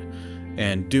effort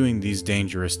and doing these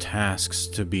dangerous tasks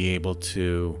to be able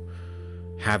to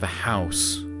have a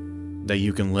house that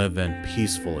you can live in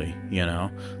peacefully,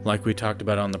 like we talked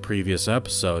about on the previous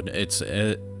episode. On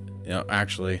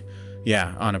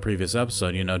a previous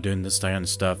episode, doing this kind of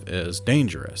stuff is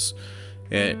dangerous.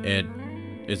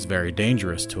 It's very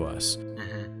dangerous to us.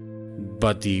 Mm-hmm.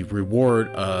 But the reward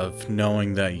of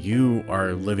knowing that you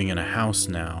are living in a house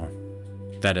now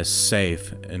that is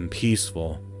safe and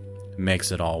peaceful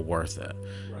makes it all worth it.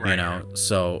 Right.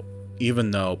 So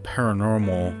even though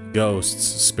paranormal ghosts,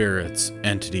 spirits,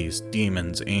 entities,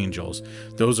 demons, angels,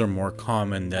 those are more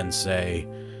common than, say,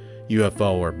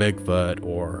 UFO or Bigfoot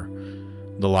or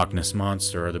the Loch Ness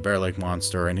Monster or the Bear Lake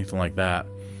Monster or anything like that,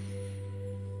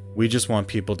 we just want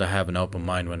people to have an open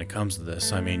mind when it comes to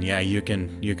this. I mean, yeah, you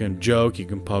can joke, you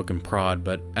can poke and prod,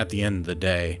 but at the end of the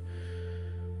day,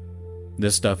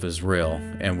 this stuff is real,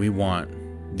 and we want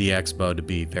the expo to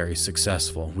be very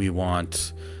successful. We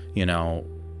want,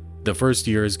 the first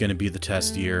year is going to be the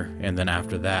test year, and then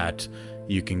after that,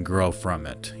 you can grow from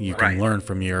it. You Right. can learn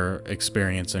from your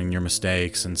experience and your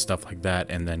mistakes and stuff like that,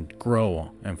 and then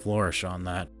grow and flourish on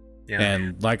that. Yeah.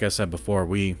 And like I said before,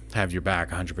 we have your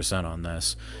back 100% on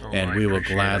this, and I we will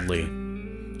appreciate gladly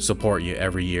support you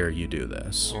every year you do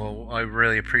this. Well, I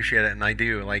really appreciate it, and I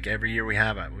do. Like, every year we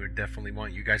have it, we definitely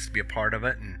want you guys to be a part of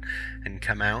it and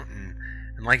come out. And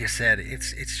like I said,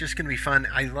 it's just going to be fun.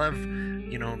 I love,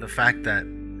 the fact that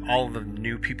all the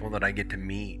new people that I get to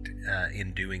meet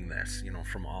in doing this,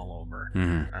 from all over.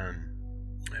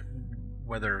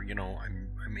 Whether,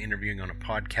 I'm interviewing on a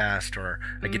podcast, or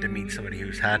I get to meet somebody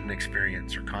who's had an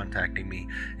experience or contacting me.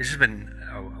 It's just been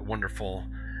a wonderful,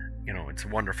 it's a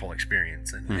wonderful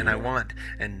experience, and I want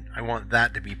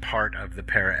that to be part of the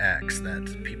Para X,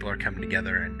 that people are coming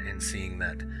together and seeing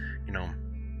that,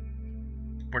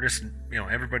 we're just,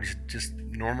 everybody's just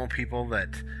normal people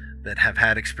that have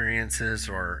had experiences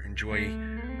or enjoy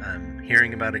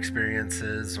hearing about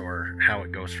experiences or how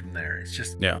it goes from there. It's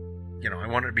just, I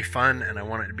want it to be fun, and I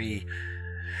want it to be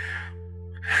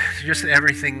just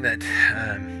everything that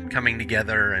coming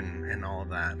together and all of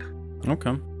that.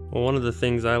 Okay. Well, one of the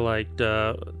things I like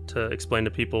to explain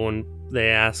to people when they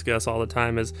ask us all the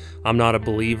time is, I'm not a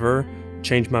believer,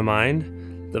 change my mind.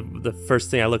 The first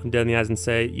thing I look them dead in the eyes and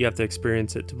say, you have to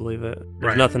experience it to believe it.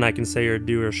 There's Right. nothing I can say or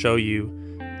do or show you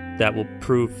that will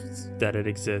prove that it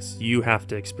exists. You have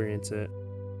to experience it.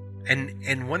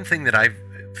 And one thing that I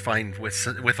find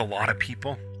with a lot of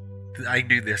people, I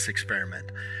do this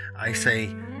experiment. I say,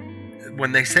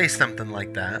 when they say something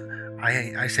like that,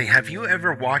 I say, have you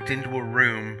ever walked into a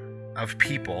room of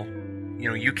people,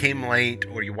 you came late,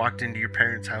 or you walked into your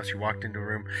parents' house, you walked into a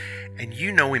room, and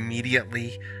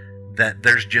immediately that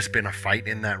there's just been a fight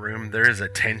in that room. There is a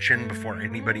tension before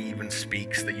anybody even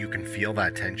speaks, that you can feel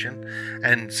that tension.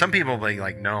 And some people will be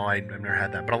like, no, I've never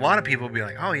had that. But a lot of people will be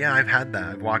like, oh yeah, I've had that.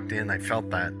 I've walked in, I felt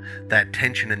that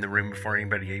tension in the room before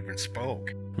anybody even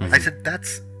spoke. I said,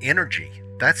 that's energy.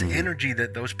 That's energy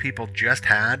that those people just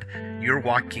had. You're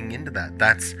walking into that.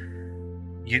 That's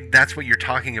what you're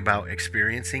talking about,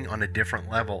 experiencing on a different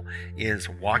level, is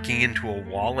walking into a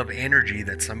wall of energy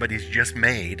that somebody's just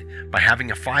made by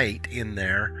having a fight in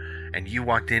there, and you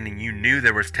walked in and you knew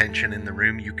there was tension in the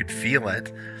room, you could feel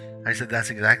it. I said, that's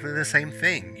exactly the same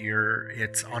thing.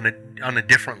 It's on a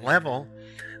different level,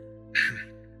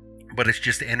 but it's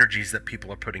just energies that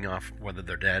people are putting off, whether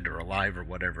they're dead or alive or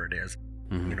whatever it is.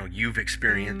 You've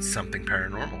experienced something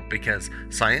paranormal, because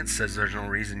science says there's no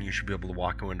reason you should be able to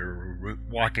walk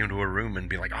into a room and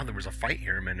be like, oh, there was a fight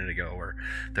here a minute ago, or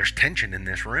there's tension in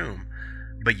this room.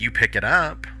 But you pick it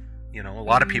up. A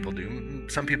lot of people do.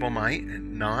 Some people might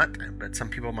not, but some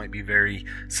people might be very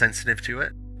sensitive to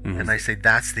it. And I say,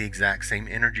 that's the exact same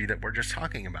energy that we're just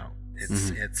talking about.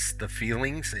 It's the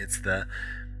feelings,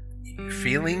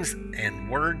 feelings and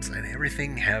words and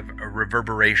everything have a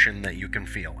reverberation that you can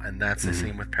feel, and that's the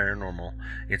same with paranormal.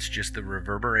 It's just the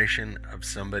reverberation of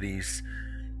somebody's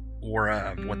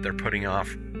aura, of what they're putting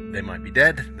off. They might be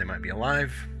dead, they might be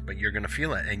alive, but you're going to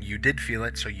feel it, and you did feel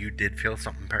it, so you did feel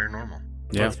something paranormal.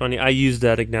 Yeah. That's funny. I used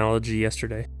that analogy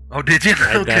yesterday. Oh, did you?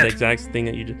 That exact thing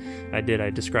that I did. I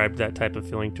described that type of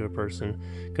feeling to a person,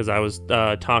 because I was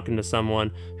talking to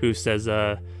someone who says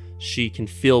she can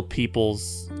feel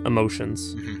people's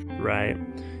emotions, right?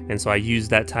 And so I use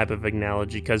that type of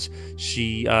analogy because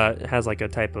she has like a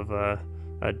type of a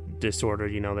disorder,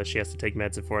 that she has to take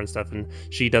meds for and stuff, and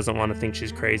she doesn't want to think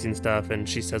she's crazy and stuff. And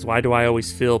she says, why do I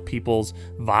always feel people's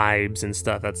vibes and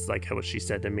stuff? That's like what she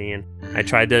said to me. And I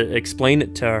tried to explain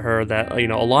it to her that, a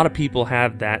lot of people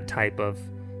have that type of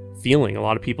feeling. A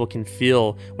lot of people can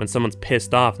feel when someone's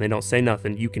pissed off and they don't say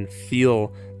nothing. You can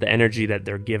feel the energy that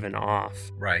they're giving off.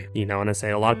 Right. And I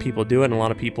say a lot of people do it, and a lot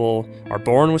of people are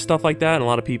born with stuff like that, and a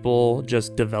lot of people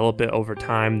just develop it over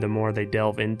time the more they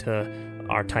delve into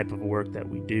our type of work that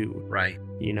we do. Right.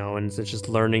 And it's just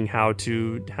learning how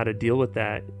to deal with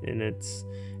that. And it's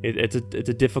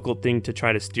a difficult thing to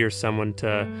try to steer someone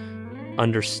to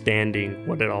understanding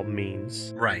what it all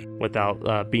means, right,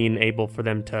 without being able for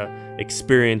them to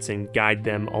experience and guide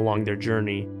them along their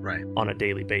journey, right, on a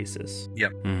daily basis.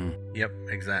 Yep. Yep,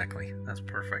 exactly. That's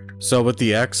perfect. So with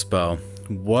the expo,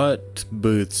 what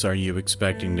booths are you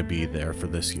expecting to be there for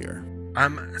this year?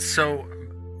 So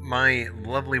my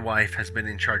lovely wife has been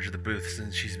in charge of the booths,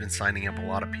 and she's been signing up a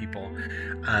lot of people.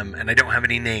 And I don't have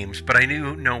any names, but I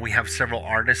know we have several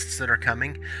artists that are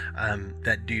coming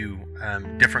that do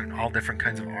all different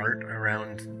kinds of art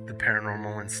around the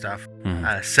paranormal and stuff.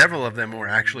 Several of them were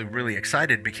actually really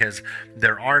excited because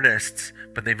they're artists,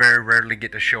 but they very rarely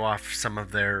get to show off some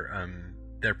of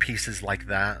their pieces like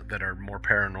that are more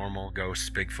paranormal, ghosts,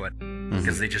 Bigfoot,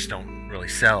 because they just don't really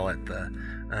sell at the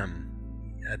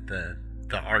the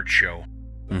art show.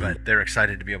 But they're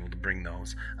excited to be able to bring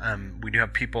those. We do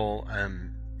have people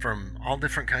from all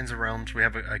different kinds of realms. We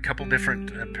have a couple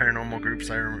different paranormal groups.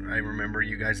 I remember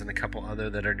you guys and a couple other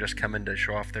that are just coming to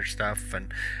show off their stuff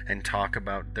and talk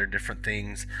about their different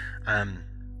things.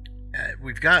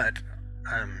 We've got,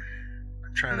 I'm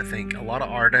trying to think, a lot of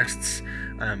artists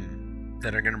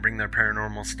that are going to bring their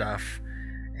paranormal stuff.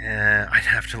 I'd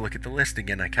have to look at the list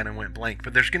again. I kind of went blank.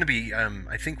 But there's going to be,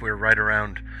 I think we're right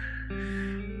around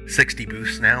 60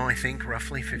 booths now, I think,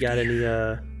 roughly 50. Got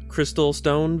any crystal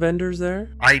stone vendors there?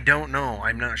 I don't know.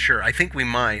 I'm not sure. I think we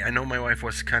might. I know my wife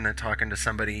was kind of talking to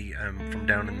somebody from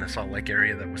down in the Salt Lake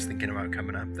area that was thinking about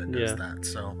coming up that does that.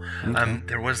 So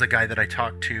there was a guy that I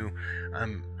talked to.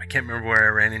 I can't remember where I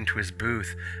ran into his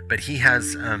booth, but he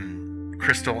has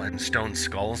crystal and stone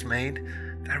skulls made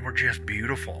that were just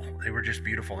beautiful. They were just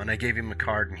beautiful. And I gave him a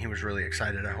card, and he was really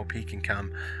excited. I hope he can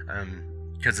come.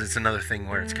 Because it's another thing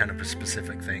where it's kind of a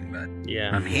specific thing, but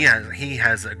he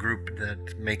has a group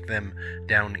that make them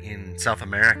down in South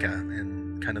America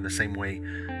in kind of the same way,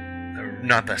 or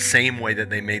not the same way that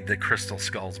they made the crystal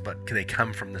skulls, but they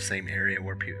come from the same area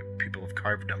where people have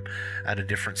carved them out of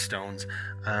different stones.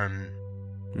 And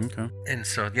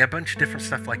so a bunch of different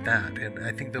stuff like that, and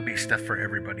I think there'll be stuff for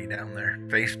everybody down there.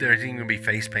 There's even gonna be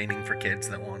face painting for kids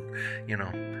that want,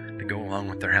 to go along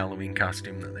with their Halloween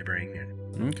costume that they bring.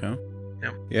 Okay.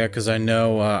 Yeah, because I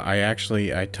know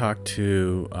I talked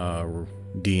to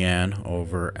Deanne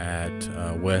over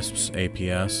at Wisp's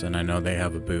APS, and I know they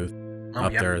have a booth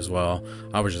up there as well.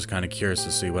 I was just kind of curious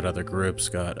to see what other groups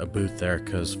got a booth there,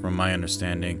 because from my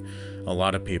understanding, a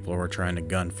lot of people were trying to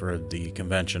gun for the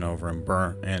convention over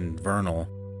in Vernal,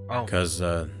 because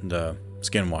the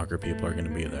Skinwalker people are going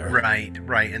to be there.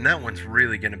 Right, and that one's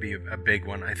really going to be a big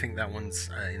one. I think that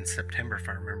one's in September, if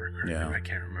I remember correctly. I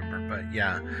can't remember, but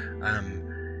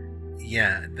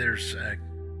there's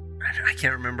I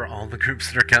can't remember all the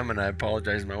groups that are coming. I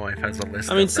apologize, my wife has a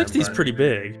list. I mean, 60's pretty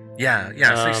big.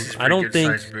 60's I don't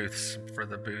think size booths for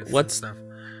the booths. What's and stuff.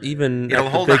 Even It'll the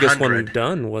hold biggest 100. one we've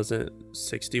done wasn't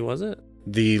 60, was it?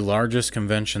 The largest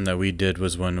convention that we did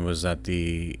was when it was at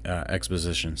the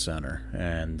Exposition Center,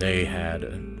 and they had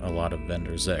a lot of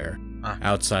vendors there.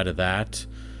 Outside of that,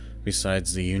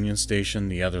 besides the Union Station,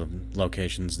 the other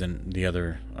locations the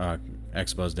other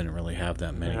expos didn't really have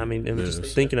that many. I mean, booths.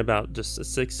 just thinking about just a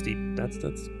 60, that's a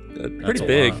pretty That's a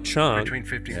big lot. chunk. Between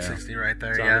 50 and 60 right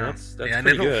there. So, I mean, that's and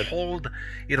pretty good.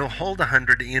 It'll hold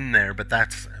 100 in there, but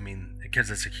that's, because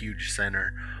it's a huge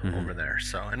center over there.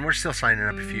 So, and we're still signing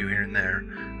up a few here and there.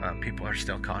 People are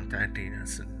still contacting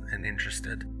us and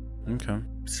interested. Okay.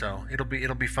 So it'll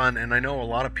be fun, and I know a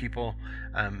lot of people.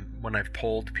 When I've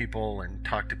polled people and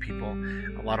talked to people,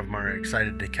 a lot of them are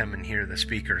excited to come and hear the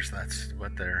speakers. That's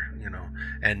what they're,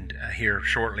 And here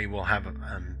shortly we'll have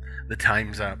the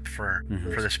times up for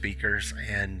the speakers,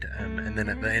 and then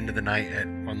at the end of the night,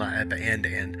 not at the end,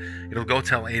 it'll go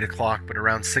till 8 o'clock, but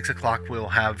around 6 o'clock we'll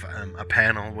have a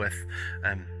panel with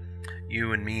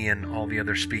you and me and all the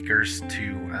other speakers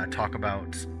to talk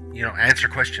about, answer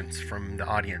questions from the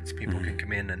audience. People can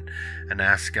come in and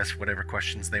ask us whatever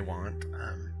questions they want.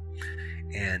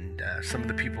 And some of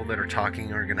the people that are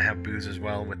talking are going to have booths as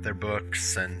well with their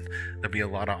books, and there'll be a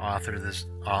lot of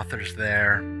authors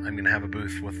there. I'm going to have a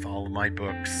booth with all of my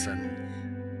books, and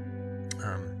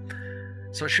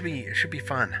so it should be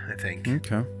fun, I think.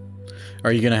 Okay.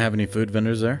 Are you going to have any food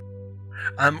vendors there?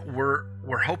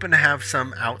 We're hoping to have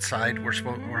some outside. We're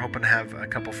hoping to have a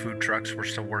couple food trucks. We're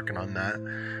still working on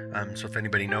that. So if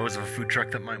anybody knows of a food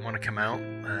truck that might want to come out,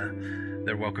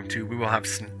 they're welcome to. We will have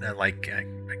some,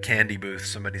 a candy booth.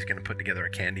 Somebody's going to put together a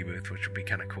candy booth, which will be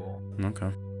kind of cool. Okay.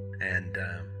 And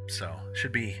so there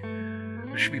should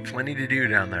be plenty to do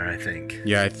down there, I think.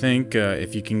 Yeah, I think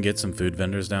if you can get some food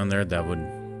vendors down there, that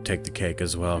would take the cake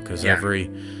as well. Because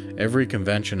every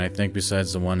convention, I think,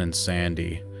 besides the one in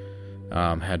Sandy,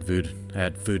 had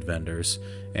food vendors,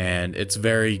 and it's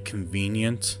very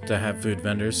convenient to have food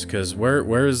vendors. Because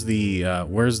where's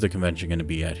the convention going to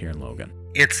be at here in Logan?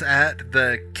 It's at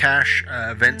the Cash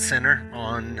Event Center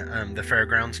on the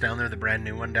fairgrounds down there, the brand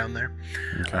new one down there,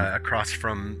 across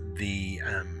from the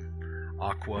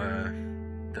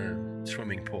the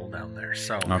swimming pool down there.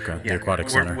 So the aquatic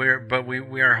center.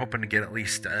 We are hoping to get at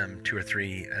least 2 or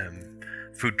 3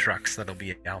 food trucks that'll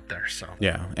be out there. So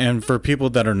yeah, and for people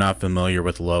that are not familiar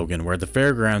with Logan, where the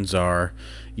fairgrounds are,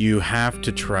 you have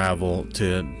to travel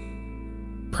to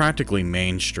practically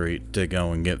Main Street to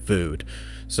go and get food.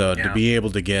 So to be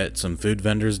able to get some food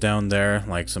vendors down there,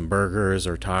 like some burgers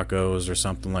or tacos or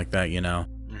something like that,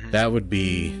 that would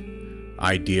be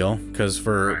ideal. Because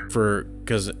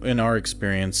in our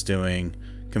experience doing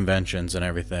conventions and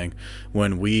everything,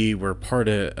 when we were part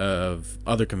of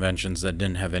other conventions that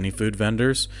didn't have any food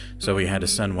vendors, so we had to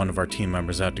send one of our team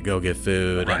members out to go get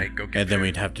food, Right, and then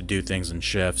we'd have to do things in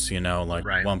shifts, like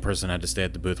Right. one person had to stay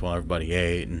at the booth while everybody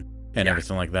ate and Yeah.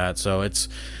 everything like that. So it's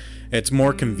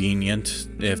more convenient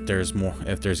if there's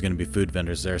going to be food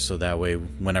vendors there, so that way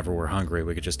whenever we're hungry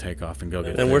we could just take off and go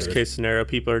get And food. worst case scenario,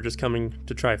 people are just coming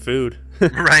to try food.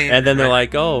 Right. And then they're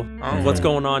right. like, oh, what's Mhm.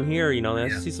 going on here? They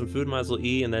Yeah. see some food, might as well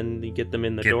eat, and then you get them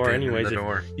in the Get door them in anyways. the if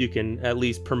door. You can at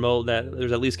least promote that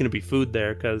there's at least going to be food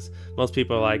there, because most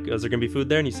people are like, is there going to be food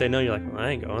there? And you say no, you're like, well,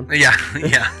 I ain't going. Yeah,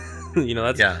 yeah.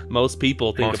 That's Yeah. most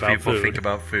people think Most about people food. think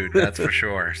about food, that's for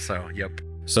sure. So, yep.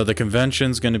 So the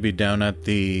convention's going to be down at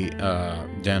the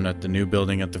new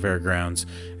building at the fairgrounds.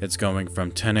 It's going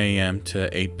from 10 a.m. to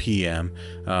 8 p.m.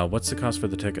 What's the cost for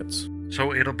the tickets?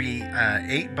 So it'll be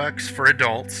 $8 for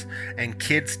adults, and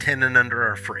kids 10 and under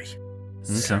are free.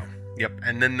 So, yep.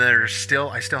 And then I still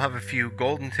have a few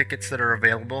golden tickets that are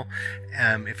available.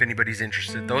 If anybody's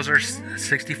interested, those are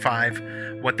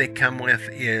 $65. What they come with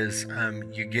is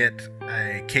you get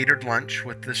a catered lunch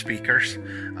with the speakers,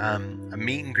 a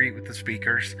meet and greet with the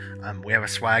speakers. We have a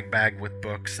swag bag with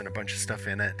books and a bunch of stuff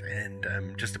in it,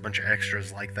 and just a bunch of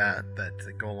extras like that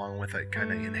go along with it,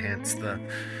 kind of enhance the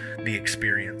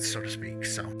experience, so to speak.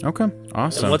 So Okay,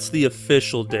 awesome. And what's the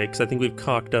official date? Because I think we've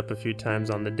cocked up a few times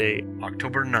on the date.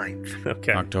 October 9th.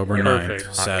 Okay. October Perfect.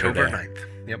 9th, Saturday. October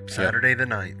 9th. Yep, Saturday the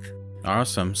 9th.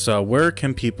 Awesome. So where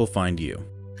can people find you?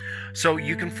 So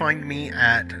you can find me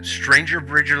at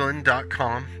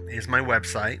strangerbridgerland.com is my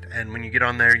website, and when you get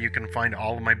on there, you can find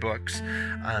all of my books.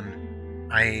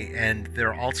 And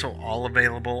they're also all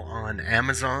available on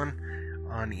Amazon,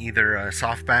 on either a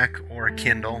softback or a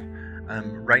Kindle.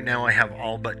 Right now, I have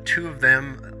all but 2 of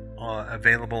them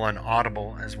available on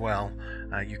Audible as well.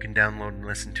 You can download and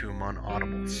listen to them on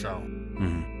Audible. So.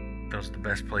 Those are the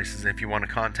best places. If you want to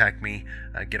contact me,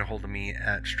 get a hold of me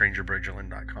at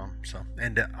strangerbridgerland.com.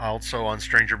 And also on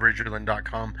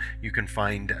strangerbridgerland.com, you can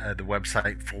find the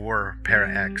website for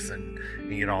ParaX, and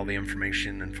you get all the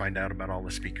information and find out about all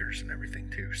the speakers and everything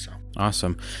too. So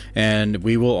Awesome. And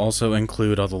we will also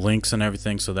include all the links and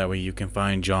everything, so that way you can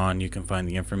find John, you can find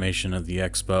the information of the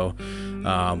expo.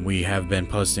 We have been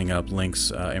posting up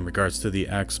links in regards to the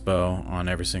expo on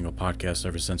every single podcast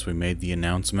ever since we made the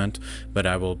announcement, but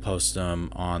I will post them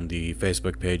on the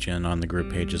Facebook page and on the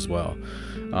group page as well.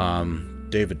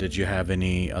 David, did you have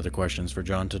any other questions for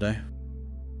John today?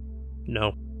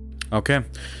 No. Okay,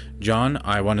 John,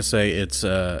 I want to say it's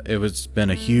been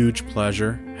a huge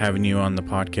pleasure having you on the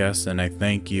podcast, and I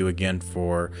thank you again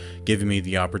for giving me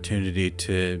the opportunity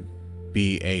to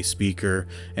be a speaker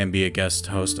and be a guest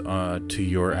host to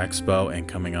your expo and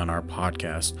coming on our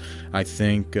podcast. I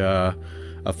think a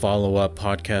follow-up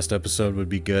podcast episode would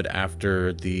be good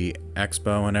after the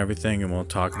expo and everything, and we'll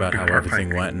talk about how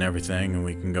everything went and everything, and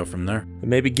we can go from there. And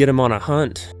maybe get him on a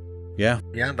hunt. Yeah.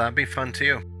 yeah, that'd be fun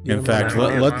too. In fact,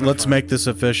 Yeah, let's make this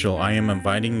official. I am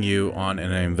inviting you on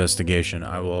an investigation.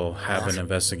 I will have an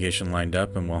investigation lined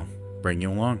up, and we'll bring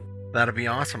you along. That'd be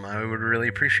awesome. I would really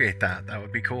appreciate that. That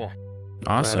would be cool.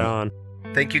 Awesome. Right on.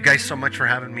 Thank you guys so much for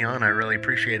having me on. I really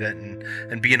appreciate it,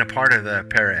 and being a part of the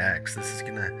ParaX. This is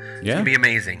gonna be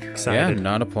amazing. Yeah, Excited.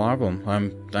 not a problem.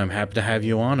 I'm happy to have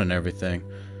you on and everything.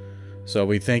 So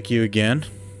we thank you again,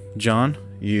 John.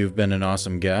 You've been an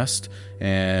awesome guest,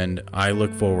 and I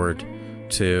look forward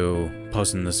to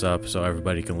posting this up so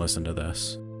everybody can listen to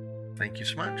this. Thank you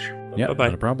so much. Yeah, Bye-bye.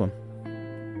 not a problem.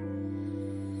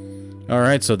 All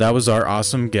right, so that was our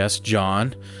awesome guest,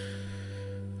 John.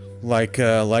 Like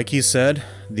he said,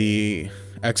 the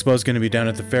expo is going to be down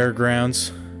at the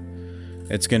fairgrounds.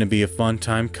 It's going to be a fun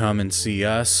time. Come and see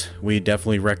us. We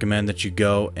definitely recommend that you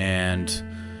go and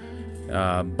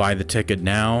buy the ticket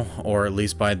now, or at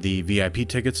least buy the VIP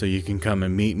ticket, so you can come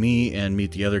and meet me and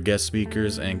meet the other guest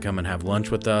speakers and come and have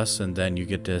lunch with us, and then you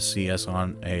get to see us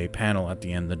on a panel at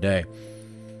the end of the day.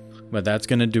 But that's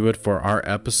going to do it for our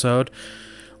episode.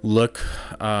 Look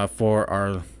for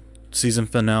our season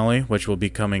finale, which will be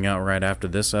coming out right after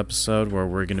this episode, where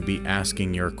we're going to be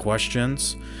asking your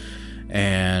questions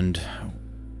and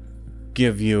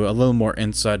give you a little more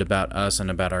insight about us and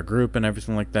about our group and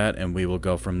everything like that, and we will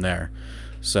go from there.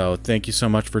 So thank you so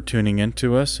much for tuning in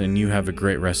to us, and you have a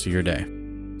great rest of your day.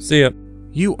 See ya.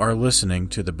 You are listening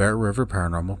to the Bear River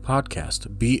Paranormal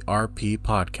Podcast, BRP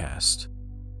Podcast.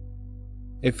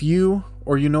 If you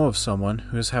or you know of someone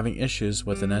who is having issues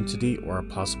with an entity or a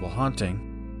possible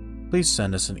haunting, please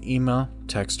send us an email,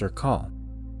 text, or call.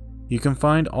 You can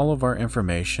find all of our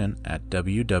information at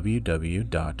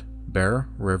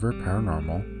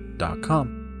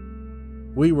www.bearriverparanormal.com.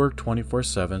 We work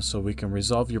 24/7 so we can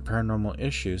resolve your paranormal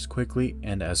issues quickly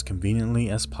and as conveniently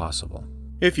as possible.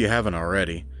 If you haven't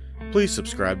already, please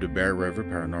subscribe to Bear River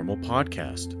Paranormal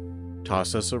Podcast.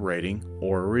 Toss us a rating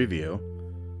or a review.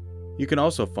 You can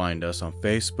also find us on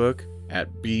Facebook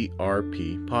at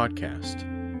BRP Podcast.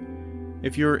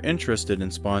 If you're interested in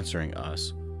sponsoring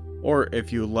us, or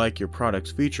if you would like your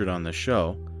products featured on the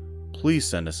show, please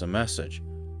send us a message.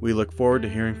 We look forward to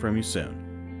hearing from you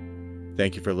soon.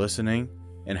 Thank you for listening,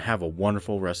 and have a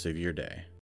wonderful rest of your day.